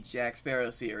of the Jack Sparrow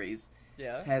series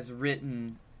has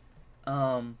written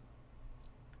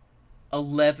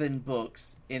 11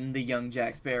 books in the Young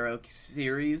Jack Sparrow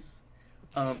series,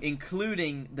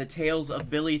 including the Tales of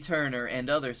Billy Turner and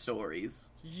other stories.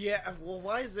 Yeah, well,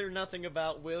 why is there nothing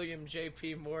about William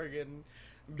J.P. Morgan,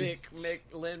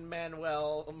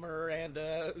 Lin-Manuel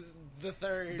Miranda the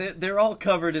Third? They're all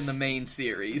covered in the main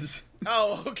series.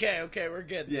 Oh, okay, we're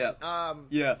good. Yeah.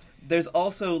 Yeah. There's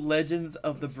also Legends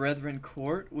of the Brethren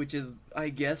Court, which is, I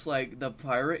guess, like, the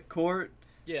pirate court.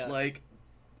 Yeah. Like,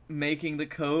 making the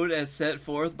code as set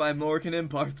forth by Morgan and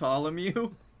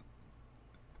Bartholomew.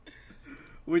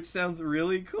 Which sounds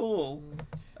really cool.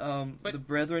 The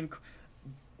Brethren...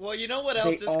 Well, you know what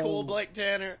else is cool, Blake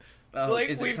Tanner?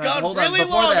 Blake, we've gone really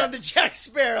long on the Jack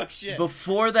Sparrow shit.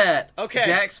 Before that, okay.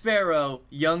 Jack Sparrow,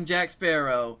 young Jack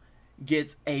Sparrow,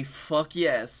 gets a fuck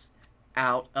yes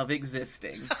out of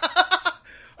existing.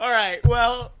 Alright,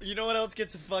 well, you know what else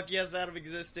gets a fuck yes out of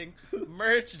existing?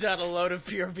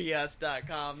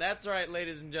 merch.aloadofpurebs.com. That's right,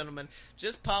 ladies and gentlemen.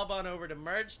 Just pop on over to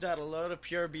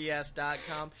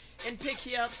merch.aloadofpurebs.com and pick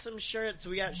you up some shirts.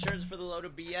 We got shirts for the Load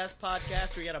of BS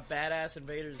podcast. We got a badass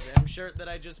Invader Zim shirt that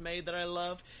I just made that I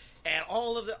love. And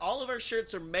all of our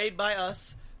shirts are made by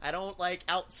us. I don't,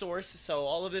 outsource, so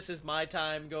all of this is my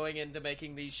time going into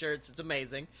making these shirts. It's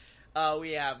amazing.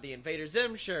 We have the Invader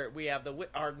Zim shirt. We have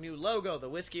our new logo, the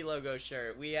Whiskey logo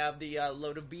shirt. We have the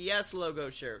Load of BS logo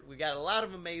shirt. We got a lot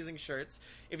of amazing shirts.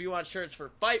 If you want shirts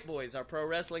for Fight Boys, our pro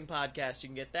wrestling podcast, you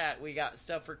can get that. We got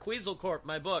stuff for Queasel Corp,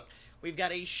 my book. We've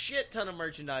got a shit ton of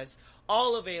merchandise,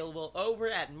 all available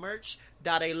over at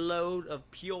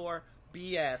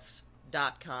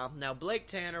merch.aloadofpurebs.com. Now, Blake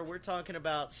Tanner, we're talking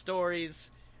about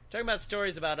stories. We're talking about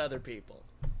stories about other people.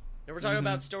 And we're talking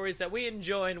about stories that we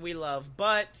enjoy and we love,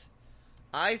 but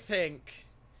I think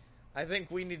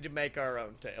we need to make our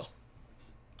own tale.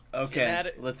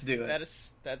 Okay, let's do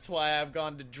it. That's why I've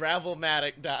gone to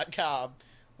Dravelmatic.com,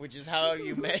 which is how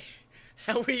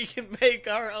how we can make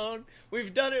our own.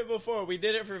 We've done it before. We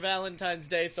did it for Valentine's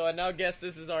Day, so I now guess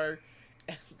this is our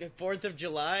 4th of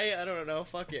July? I don't know.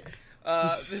 Fuck it.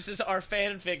 This is our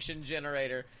fan fiction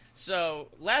generator. So,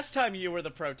 last time you were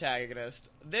the protagonist.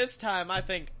 This time, I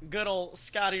think good old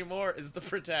Scotty Moore is the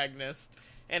protagonist.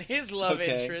 And his love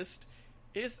interest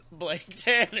is Blake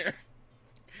Tanner.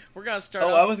 We're going to start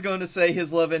off... I was going to say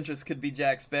his love interest could be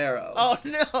Jack Sparrow. Oh,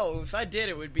 no! If I did,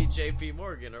 it would be J.P.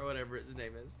 Morgan, or whatever his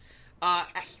name is.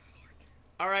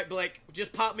 Alright, Blake,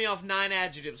 just pop me off 9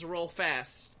 adjectives. Roll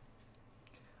fast.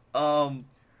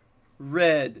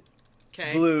 Red.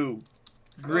 Okay. Blue.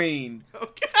 Green.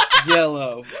 Okay.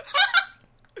 Yellow.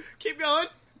 Keep going.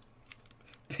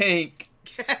 Pink.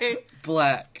 Okay.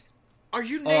 Black. Are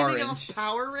you naming Orange. off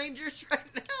Power Rangers right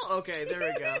now? Okay, there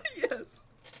we go. Yes.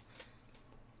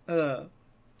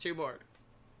 2 more.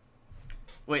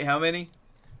 Wait, how many?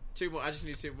 2 more. I just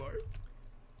need 2 more.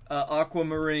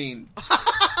 Aquamarine.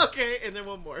 Okay, and then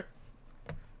 1 more.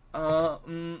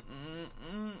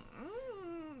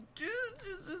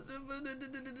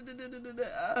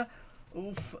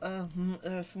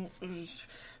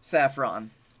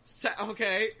 Saffron.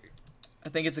 Okay. I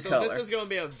think it's a so color. this is going to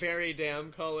be a very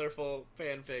damn colorful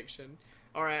fan fiction.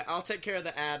 Alright, I'll take care of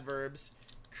the adverbs.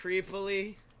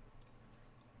 Creepily.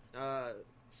 I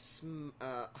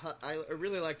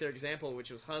really like their example, which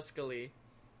was huskily.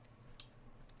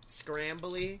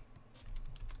 Scrambly.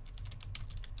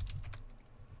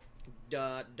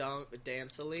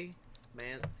 Dancily.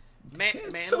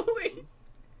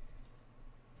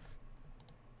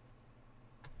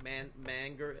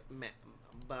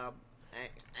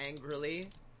 Angrily.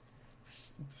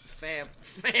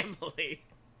 Family.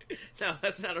 No,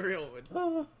 that's not a real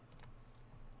one.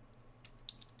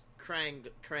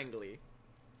 Crangly.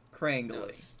 No,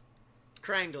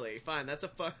 crangly. Fine, that's a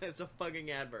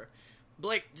fucking adverb.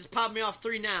 Blake, just pop me off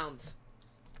 3 nouns.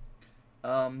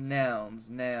 Nouns.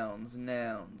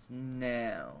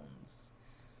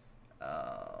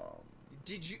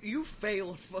 Did you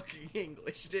failed fucking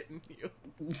English, didn't you?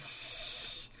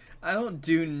 I don't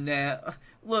do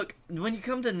Look, when you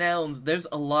come to nouns, there's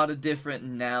a lot of different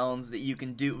nouns that you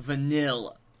can do.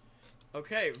 Vanilla.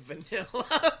 Okay,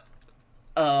 vanilla.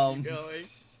 Going.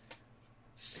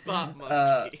 Spot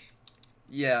monkey.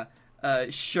 Yeah.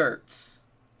 Shirts.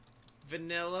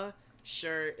 Vanilla,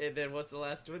 shirt, and then what's the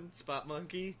last one? Spot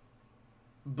monkey?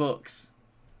 Books.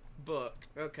 Book.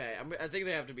 Okay, I think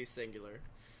they have to be singular.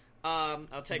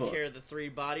 I'll take care of the 3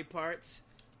 body parts.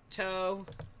 Toe.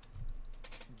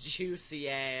 Juicy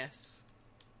ass.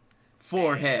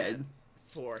 Forehead.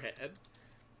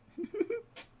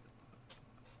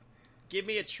 Give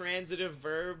me a transitive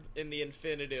verb in the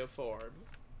infinitive form.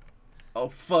 Oh,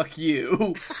 fuck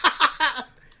you.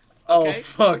 Okay. Oh,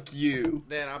 fuck you.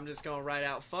 Then I'm just gonna write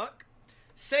out fuck.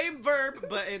 Same verb,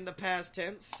 but in the past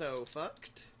tense, so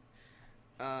fucked.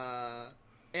 An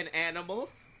animal.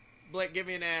 Blake, give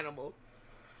me an animal.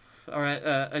 Alright,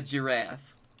 a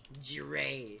giraffe.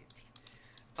 Giraffe.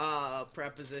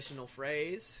 Prepositional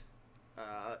phrase.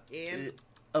 In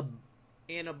a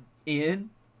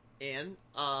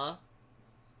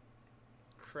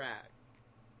crack.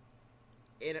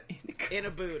 In a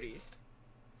booty.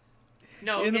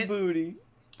 No, in a booty.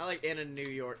 I like in a New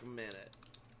York minute.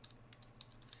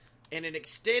 In an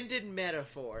extended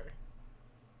metaphor.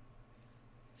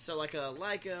 So like a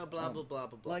blah blah blah blah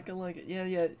blah. Like a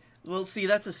yeah. Well, see,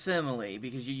 that's a simile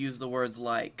because you use the words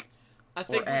like. I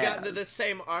think we got into the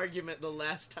same argument the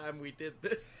last time we did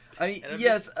this. I mean,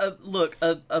 yes. Look,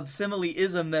 a simile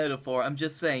is a metaphor. I'm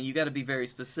just saying you got to be very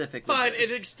specific. Fine,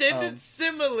 an extended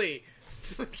simile.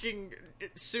 Fucking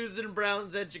Susan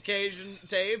Brown's education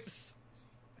tapes.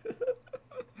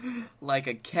 Like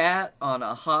a cat on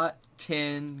a hot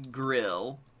tin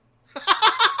grill.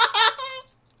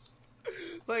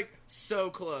 Like, so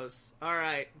close.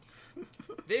 Alright.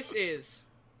 This is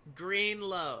Green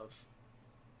Love.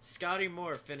 Scotty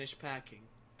Moore finished packing.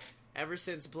 Ever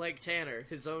since Blake Tanner,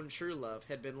 his own true love,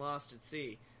 had been lost at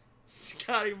sea,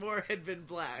 Scotty Moore had been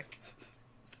black.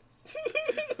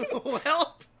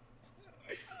 Well,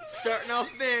 starting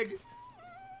off big.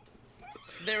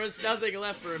 There was nothing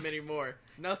left for him anymore.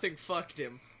 Nothing fucked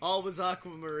him. All was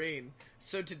aquamarine.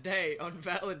 So today, on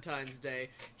Valentine's Day,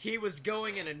 he was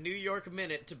going in a New York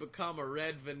minute to become a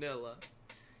red vanilla.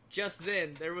 Just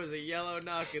then, there was a yellow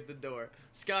knock at the door.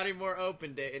 Scotty Moore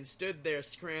opened it and stood there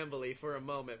scrambly for a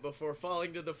moment before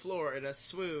falling to the floor in a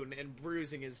swoon and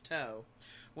bruising his toe.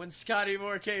 When Scotty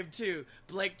Moore came to,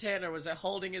 Blake Tanner was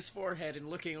holding his forehead and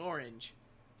looking orange.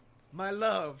 My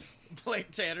love,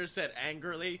 Blake Tanner said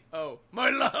angrily. Oh, my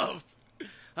love!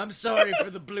 I'm sorry for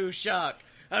the blue shark.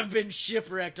 I've been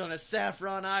shipwrecked on a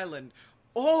Saffron Island.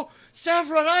 Oh,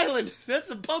 Saffron Island! That's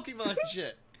some Pokemon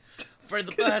shit. For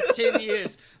the past 10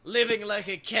 years, living like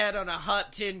a cat on a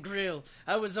hot tin grill.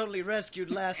 I was only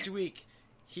rescued last week.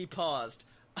 He paused.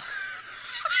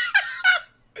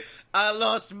 I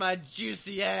lost my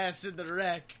juicy ass in the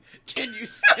wreck. Can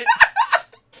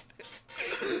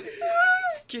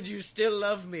you still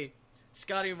love me?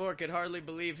 Scotty Moore could hardly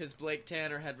believe his Blake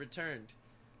Tanner had returned.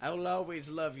 I will always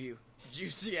love you,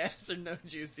 juicy ass or no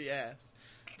juicy ass.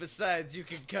 Besides, you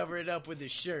can cover it up with a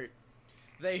shirt.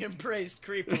 They embraced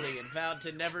creepily and vowed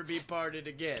to never be parted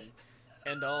again.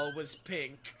 And all was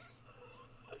pink.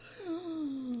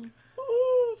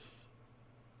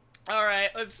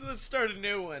 Alright, let's start a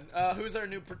new one. Who's our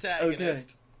new protagonist?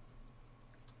 Okay.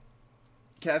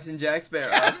 Captain Jack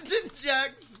Sparrow. Captain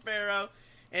Jack Sparrow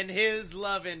and his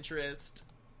love interest.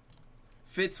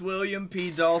 Fitzwilliam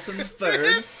P. Dalton III.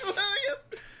 Fitzwilliam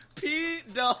P.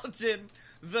 Dalton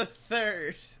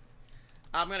III.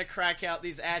 I'm gonna crack out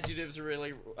these adjectives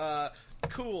really.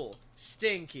 Cool,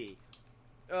 stinky,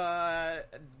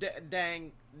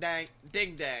 ding dang,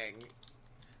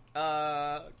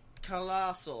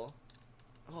 colossal.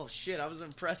 Oh shit! I was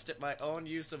impressed at my own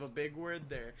use of a big word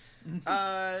there.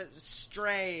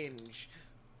 Strange,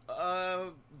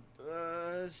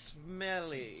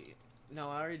 smelly. No,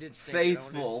 I already did.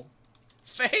 Faithful.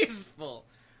 Faithful.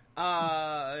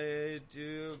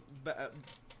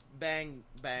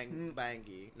 Bangy.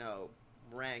 No,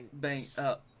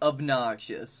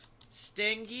 obnoxious.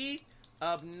 Stingy,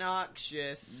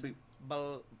 obnoxious,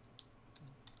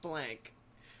 blank.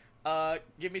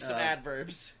 Give me some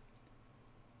adverbs.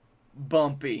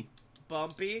 Bumpy.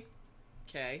 Bumpy.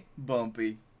 Okay.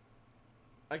 Bumpy.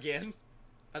 Again.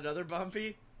 Another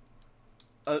bumpy.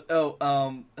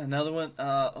 Another one.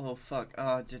 Oh fuck.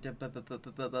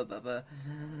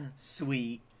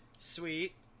 Sweet.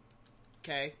 Sweet.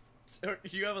 Okay. So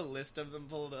you have a list of them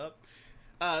pulled up.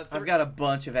 I've got a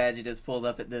bunch of adjectives pulled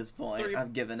up at this point.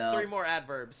 I've given up. 3 more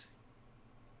adverbs.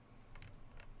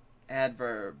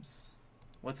 Adverbs.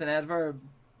 What's an adverb?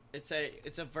 It's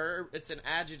a verb. It's an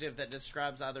adjective that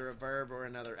describes either a verb or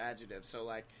another adjective. So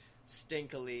like,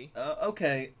 stinkily.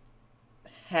 Okay.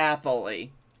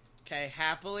 Happily. Okay,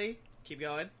 happily. Keep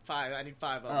going. 5. I need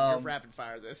 5 of them. You're rapid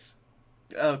fire this.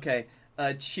 Okay.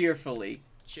 Cheerfully.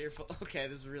 Cheerful. Okay,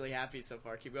 this is really happy so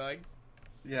far. Keep going.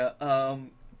 Yeah.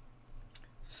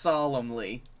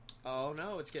 Solemnly. Oh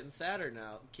no, it's getting sadder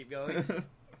now. Keep going.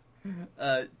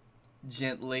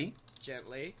 Gently.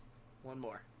 Gently. One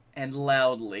more. And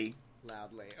loudly.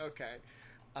 Loudly. Okay.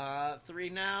 3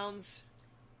 nouns.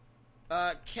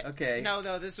 Okay.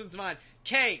 No, this one's mine.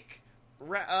 Cake.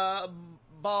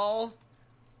 Ball.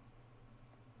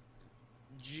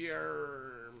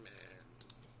 German.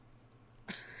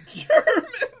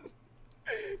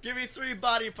 Give me 3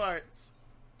 body parts.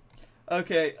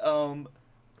 Okay,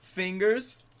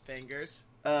 fingers. Fingers.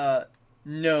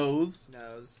 Nose.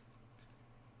 Nose.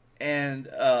 And,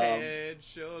 head,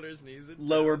 shoulders, knees, and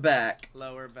lower back.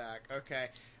 Lower back. Okay.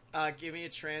 Give me a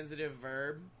transitive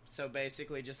verb. So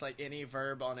basically just like any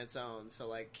verb on its own. So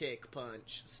like kick,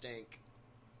 punch, stink,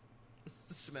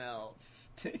 smell.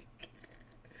 Stink.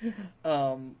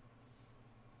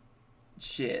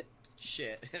 Shit.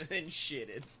 Shit. And then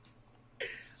shitted.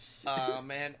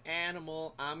 Man,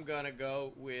 animal, I'm gonna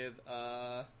go with,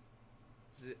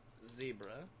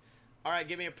 zebra. Alright,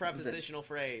 give me a prepositional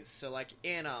phrase. So, like,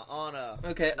 in a, on a.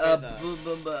 Okay,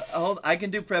 hold, I can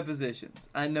do prepositions.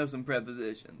 I know some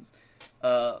prepositions.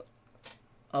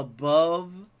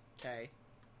 Above. Okay.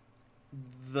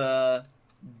 The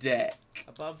deck.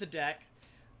 Above the deck.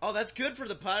 Oh, that's good for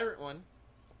the pirate one.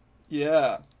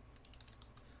 Yeah.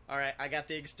 Alright, I got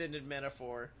the extended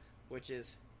metaphor, which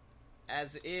is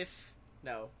as if,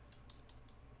 no,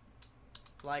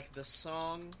 like the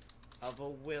song of a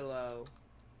willow.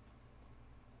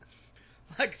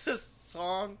 Like the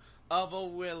song of a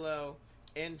willow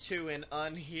into an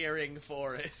unhearing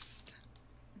forest.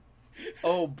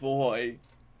 Oh boy.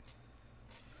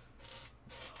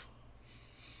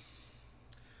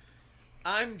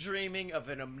 I'm dreaming of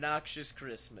an obnoxious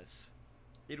Christmas.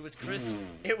 It was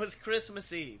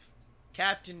Christmas Eve.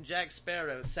 Captain Jack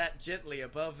Sparrow sat gently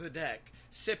above the deck,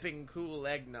 sipping cool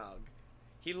eggnog.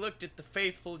 He looked at the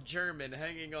faithful German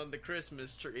hanging on the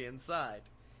Christmas tree inside.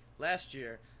 Last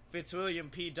year, Fitzwilliam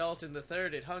P. Dalton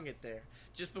III had hung it there,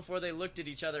 just before they looked at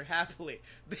each other happily,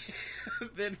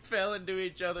 then fell into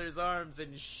each other's arms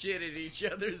and shit at each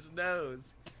other's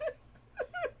nose.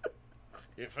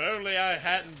 If only I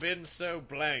hadn't been so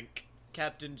blank,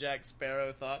 Captain Jack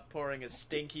Sparrow thought, pouring a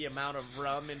stinky amount of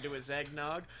rum into his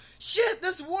eggnog. Shit,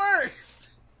 this works!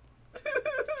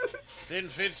 Then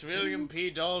Fitzwilliam P.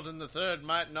 Dalton III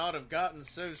might not have gotten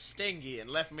so stingy and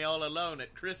left me all alone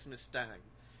at Christmas time.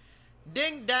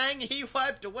 Ding dang, he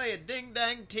wiped away a ding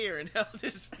dang tear and held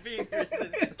his fingers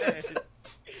in his head.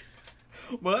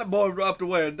 Well, that boy dropped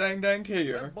away a dang dang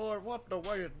tear. That boy wiped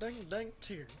away a ding dang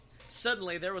tear.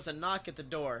 Suddenly there was a knock at the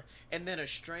door, and then a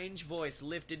strange voice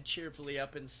lifted cheerfully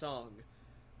up in song.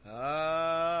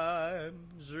 I'm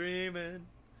dreaming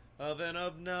of an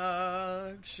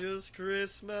obnoxious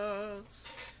Christmas,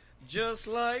 just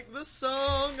like the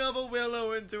song of a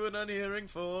willow into an unhearing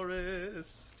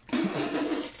forest.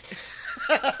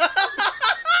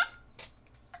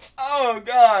 Oh,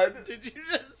 God. Did you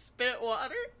just spit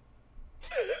water?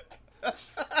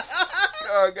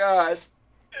 Oh, God.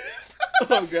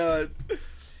 Oh, God.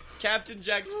 Captain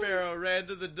Jack Sparrow ran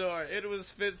to the door. It was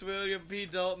Fitzwilliam P.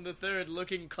 Dalton III,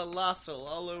 looking colossal,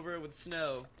 all over with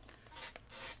snow.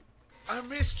 I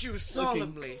missed you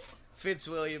solemnly,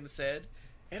 Fitzwilliam said,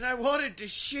 and I wanted to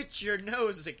shit your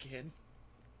nose again.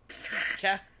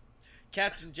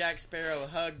 Captain Jack Sparrow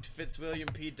hugged Fitzwilliam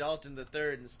P. Dalton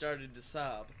III and started to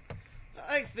sob.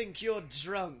 I think you're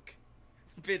drunk,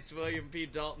 Fitzwilliam P.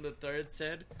 Dalton III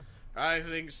said. I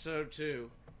think so,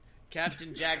 too,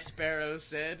 Captain Jack Sparrow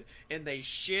said, and they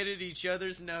shit at each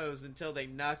other's nose until they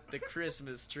knocked the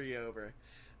Christmas tree over.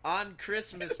 On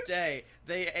Christmas Day,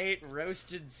 they ate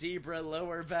roasted zebra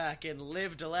lower back and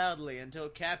lived loudly until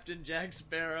Captain Jack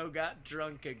Sparrow got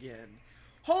drunk again.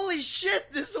 Holy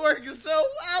shit, this works so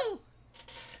well!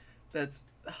 That's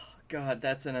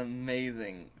an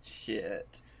amazing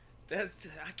shit. I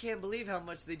can't believe how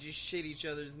much they just shit each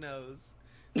other's nose.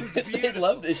 They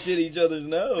love to shit each other's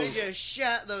nose. They just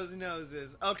shat those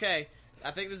noses. Okay,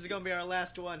 I think this is gonna be our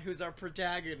last one. Who's our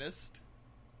protagonist?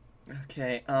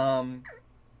 Okay,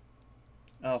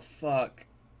 oh fuck.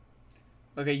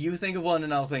 Okay, you think of one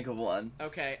and I'll think of one.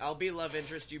 Okay, I'll be love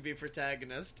interest, you be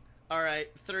protagonist.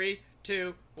 Alright, 3,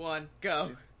 2, 1,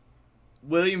 go.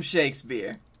 William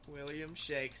Shakespeare. William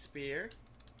Shakespeare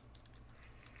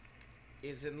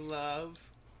is in love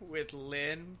with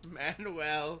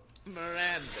Lin-Manuel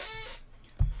Miranda.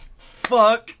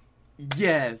 Fuck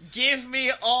yes. Give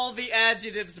me all the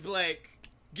adjectives, Blake.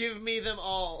 Give me them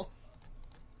all.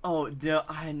 Oh, no,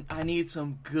 I need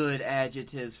some good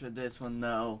adjectives for this one,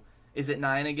 though. Is it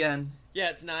 9 again? Yeah,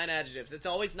 it's 9 adjectives. It's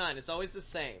always 9. It's always the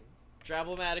same.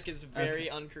 Travelmatic is very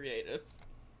uncreative.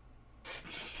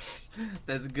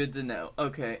 That's good to know.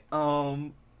 Okay,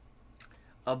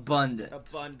 abundant.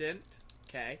 Abundant.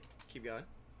 Okay, keep going.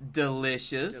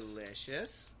 Delicious.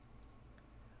 Delicious.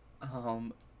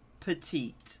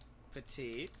 Petite.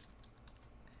 Petite.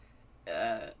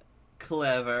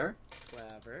 Clever.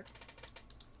 Clever.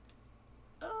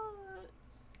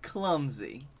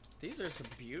 Clumsy. These are some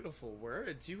beautiful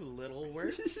words, you little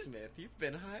wordsmith. You've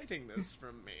been hiding this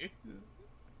from me.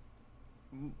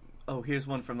 Oh, here's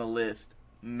one from the list.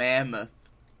 Mammoth.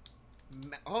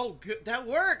 Oh, good. That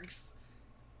works!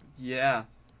 Yeah.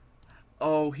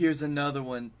 Oh, here's another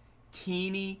one.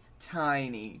 Teeny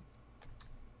tiny.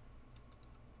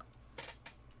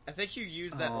 I think you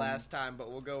used that last time,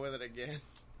 but we'll go with it again.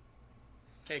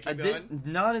 Okay, keep going.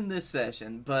 Not in this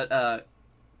session, but,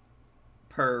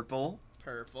 purple.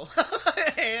 Purple.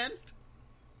 And?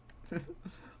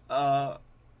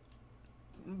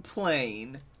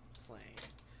 Plain. Plain.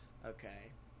 Okay.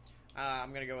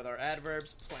 I'm gonna go with our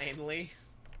adverbs. Plainly.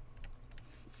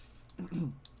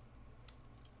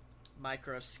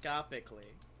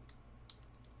 Microscopically.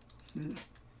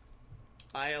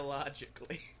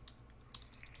 Biologically.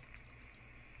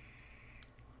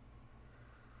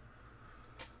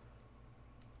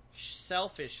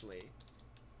 Selfishly.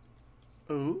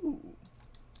 Ooh.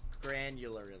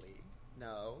 Granularly.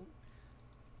 No.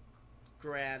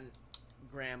 Grandma.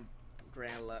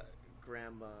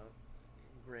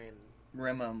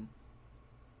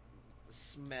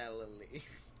 Smelly.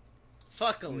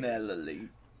 Fuckily. Smellily.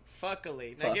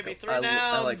 Fuckily. Now give me 3 nouns.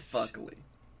 I like fuckily.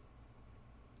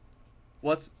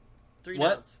 What's... 3 what?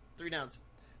 nouns. 3 nouns.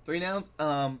 3 nouns?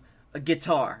 A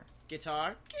guitar.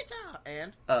 Guitar. Guitar.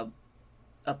 And?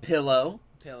 A pillow.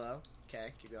 Pillow.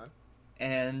 Okay, keep going.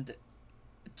 And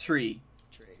tree.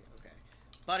 Tree, okay.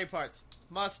 Body parts.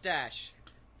 Mustache.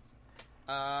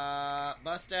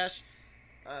 Mustache.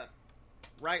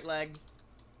 Right leg.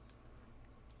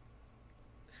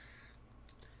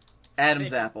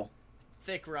 Adam's apple.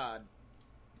 Thick rod.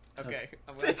 Okay,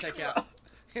 I'm gonna take out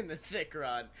in the thick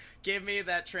rod. Give me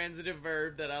that transitive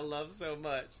verb that I love so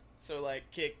much. So like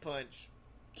kick, punch,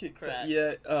 Kick, crack.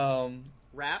 yeah,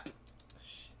 Rap.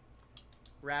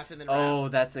 Rap and then Oh,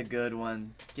 round. that's a good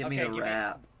one. Give me a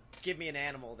rap. Give me an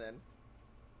animal then.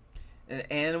 An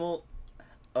animal.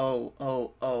 An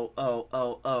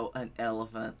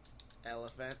elephant.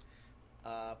 Elephant.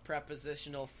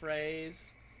 Prepositional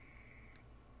phrase.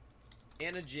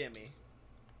 In a jimmy.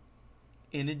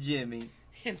 In a jimmy.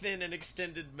 And then an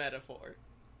extended metaphor.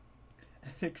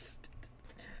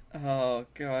 Oh,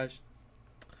 gosh.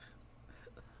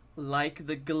 Like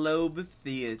the Globe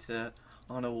Theatre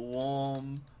on a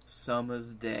warm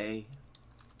summer's day.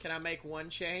 Can I make one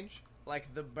change?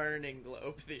 Like the Burning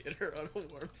Globe Theater on a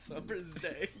warm summer's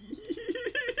day.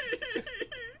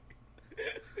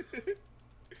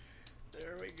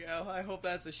 There we go. I hope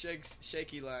that's a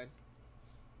shaky line.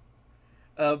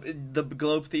 The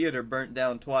Globe Theatre burnt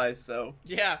down twice, so...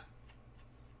 Yeah.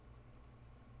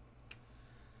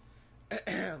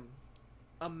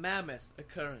 A mammoth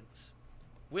occurrence.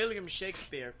 William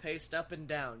Shakespeare paced up and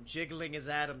down, jiggling his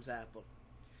Adam's apple.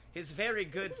 His very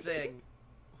good thing...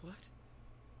 What?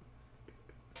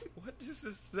 What does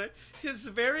this say? His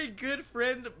very good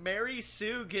friend Mary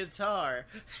Sue Guitar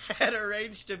had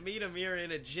arranged to meet him here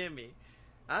in a jimmy.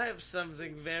 I have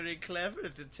something very clever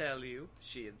to tell you,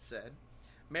 she had said.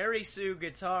 Mary Sue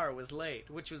Guitar was late,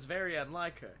 which was very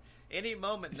unlike her. Any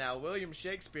moment now, William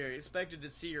Shakespeare expected to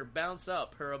see her bounce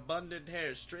up, her abundant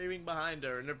hair streaming behind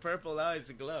her and her purple eyes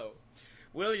aglow.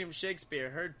 William Shakespeare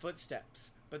heard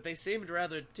footsteps, but they seemed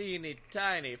rather teeny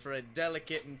tiny for a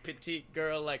delicate and petite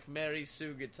girl like Mary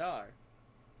Sue Guitar,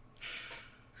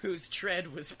 whose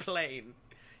tread was plain.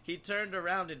 He turned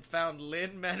around and found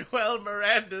Lin-Manuel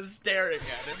Miranda staring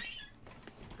at him.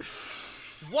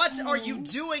 What are you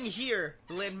doing here?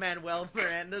 Lin-Manuel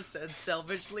Miranda said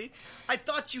selvagely. I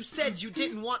thought you said you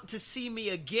didn't want to see me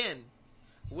again.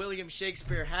 William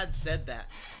Shakespeare had said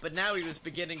that, but now he was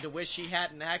beginning to wish he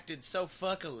hadn't acted so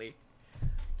fuckily.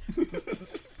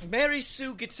 Mary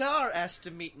Sue Guitar asked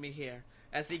to meet me here.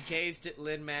 As he gazed at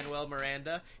Lin-Manuel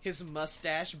Miranda, his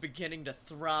mustache beginning to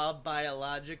throb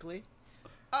biologically.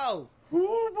 Oh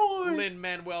boy!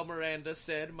 Lin-Manuel Miranda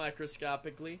said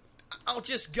microscopically. I'll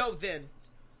just go then.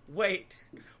 Wait,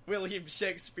 William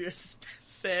Shakespeare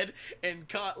said and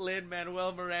caught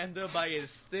Lin-Manuel Miranda by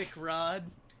his thick rod.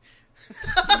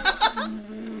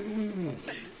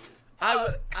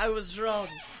 I was wrong.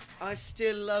 I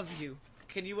still love you.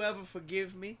 Can you ever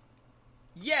forgive me?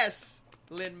 Yes,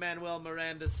 Lin-Manuel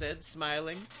Miranda said,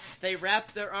 smiling. They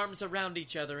wrapped their arms around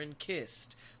each other and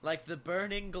kissed, like the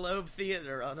Burning Globe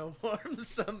Theater on a warm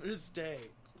summer's day.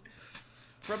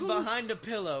 From behind a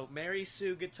pillow, Mary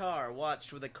Sue Guitar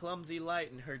watched with a clumsy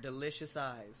light in her delicious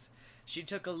eyes. She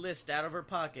took a list out of her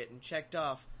pocket and checked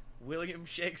off William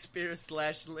Shakespeare /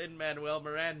 Lin-Manuel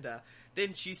Miranda.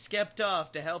 Then she skipped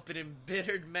off to help an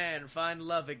embittered man find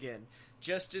love again,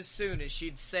 just as soon as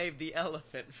she'd saved the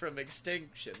elephant from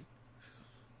extinction.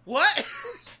 What?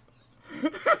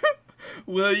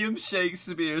 William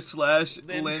Shakespeare /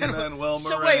 Lin-Manuel Miranda.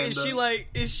 So wait,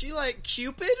 is she like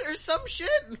Cupid or some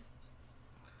shit?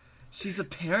 She's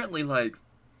apparently like,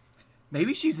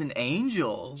 maybe she's an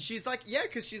angel. She's like, yeah,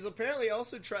 because she's apparently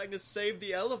also trying to save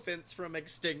the elephants from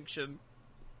extinction.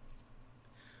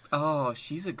 Oh,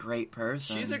 she's a great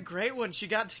person. She's a great one. She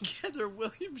got together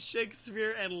William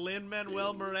Shakespeare and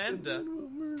Lin-Manuel Miranda.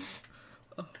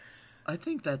 Oh, I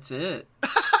think that's it.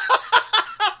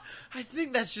 I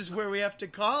think that's just where we have to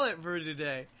call it for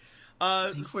today.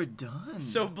 I think we're done.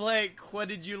 So, Blake, what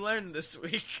did you learn this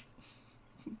week?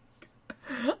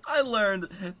 I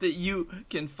learned that you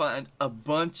can find a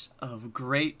bunch of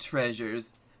great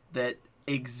treasures that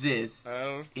exist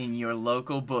in your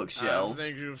local bookshelf. I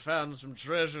think you found some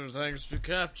treasure thanks to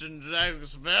Captain Jack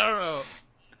Sparrow.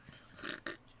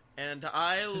 And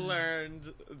I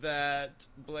learned that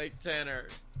Blake Tanner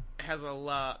has a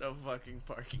lot of fucking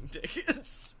parking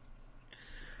tickets.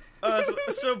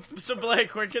 So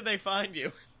Blake, where can they find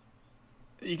you?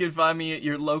 You can find me at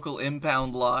your local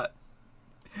impound lot,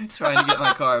 trying to get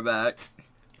my car back.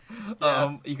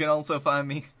 Yeah. You can also find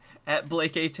me at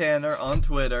Blake A. Tanner on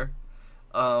Twitter.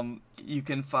 You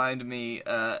can find me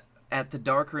at the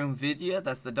Darkroom Vidya.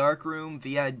 That's the Darkroom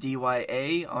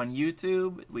VIDYA on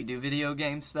YouTube. We do video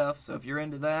game stuff, so if you're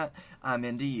into that, I'm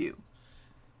into you.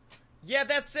 Yeah,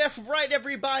 that's right,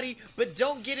 everybody, but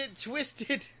don't get it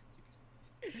twisted.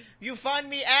 You find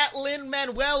me at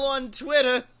Lin-Manuel on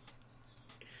Twitter.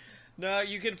 No,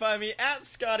 you can find me at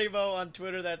ScottyMo on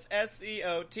Twitter. That's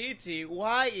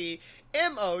ScottyMo.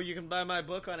 You can buy my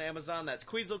book on Amazon. That's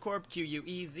Quetzalcorp,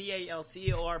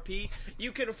 Queezalcorp.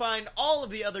 You can find all of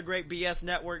the other great BS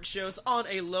Network shows on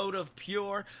a load of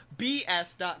pure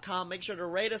BS.com. Make sure to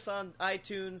rate us on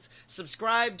iTunes.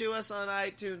 Subscribe to us on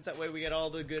iTunes. That way we get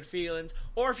all the good feelings.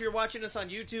 Or if you're watching us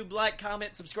on YouTube, like,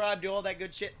 comment, subscribe, do all that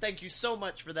good shit. Thank you so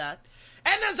much for that.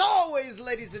 And as always,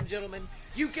 ladies and gentlemen,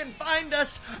 you can find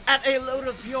us at a load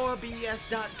of pure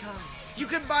BS.com. You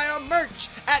can buy our merch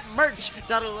at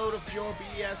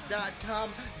merch.aloadofpurebs.com.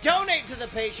 Donate to the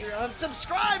Patreon.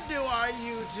 Subscribe to our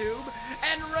YouTube.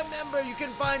 And remember, you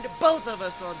can find both of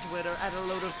us on Twitter at a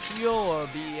load of pure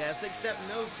BS. Except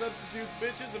no substitutes,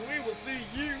 bitches. And we will see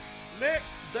you next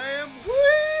damn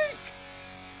week.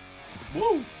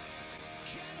 Woo!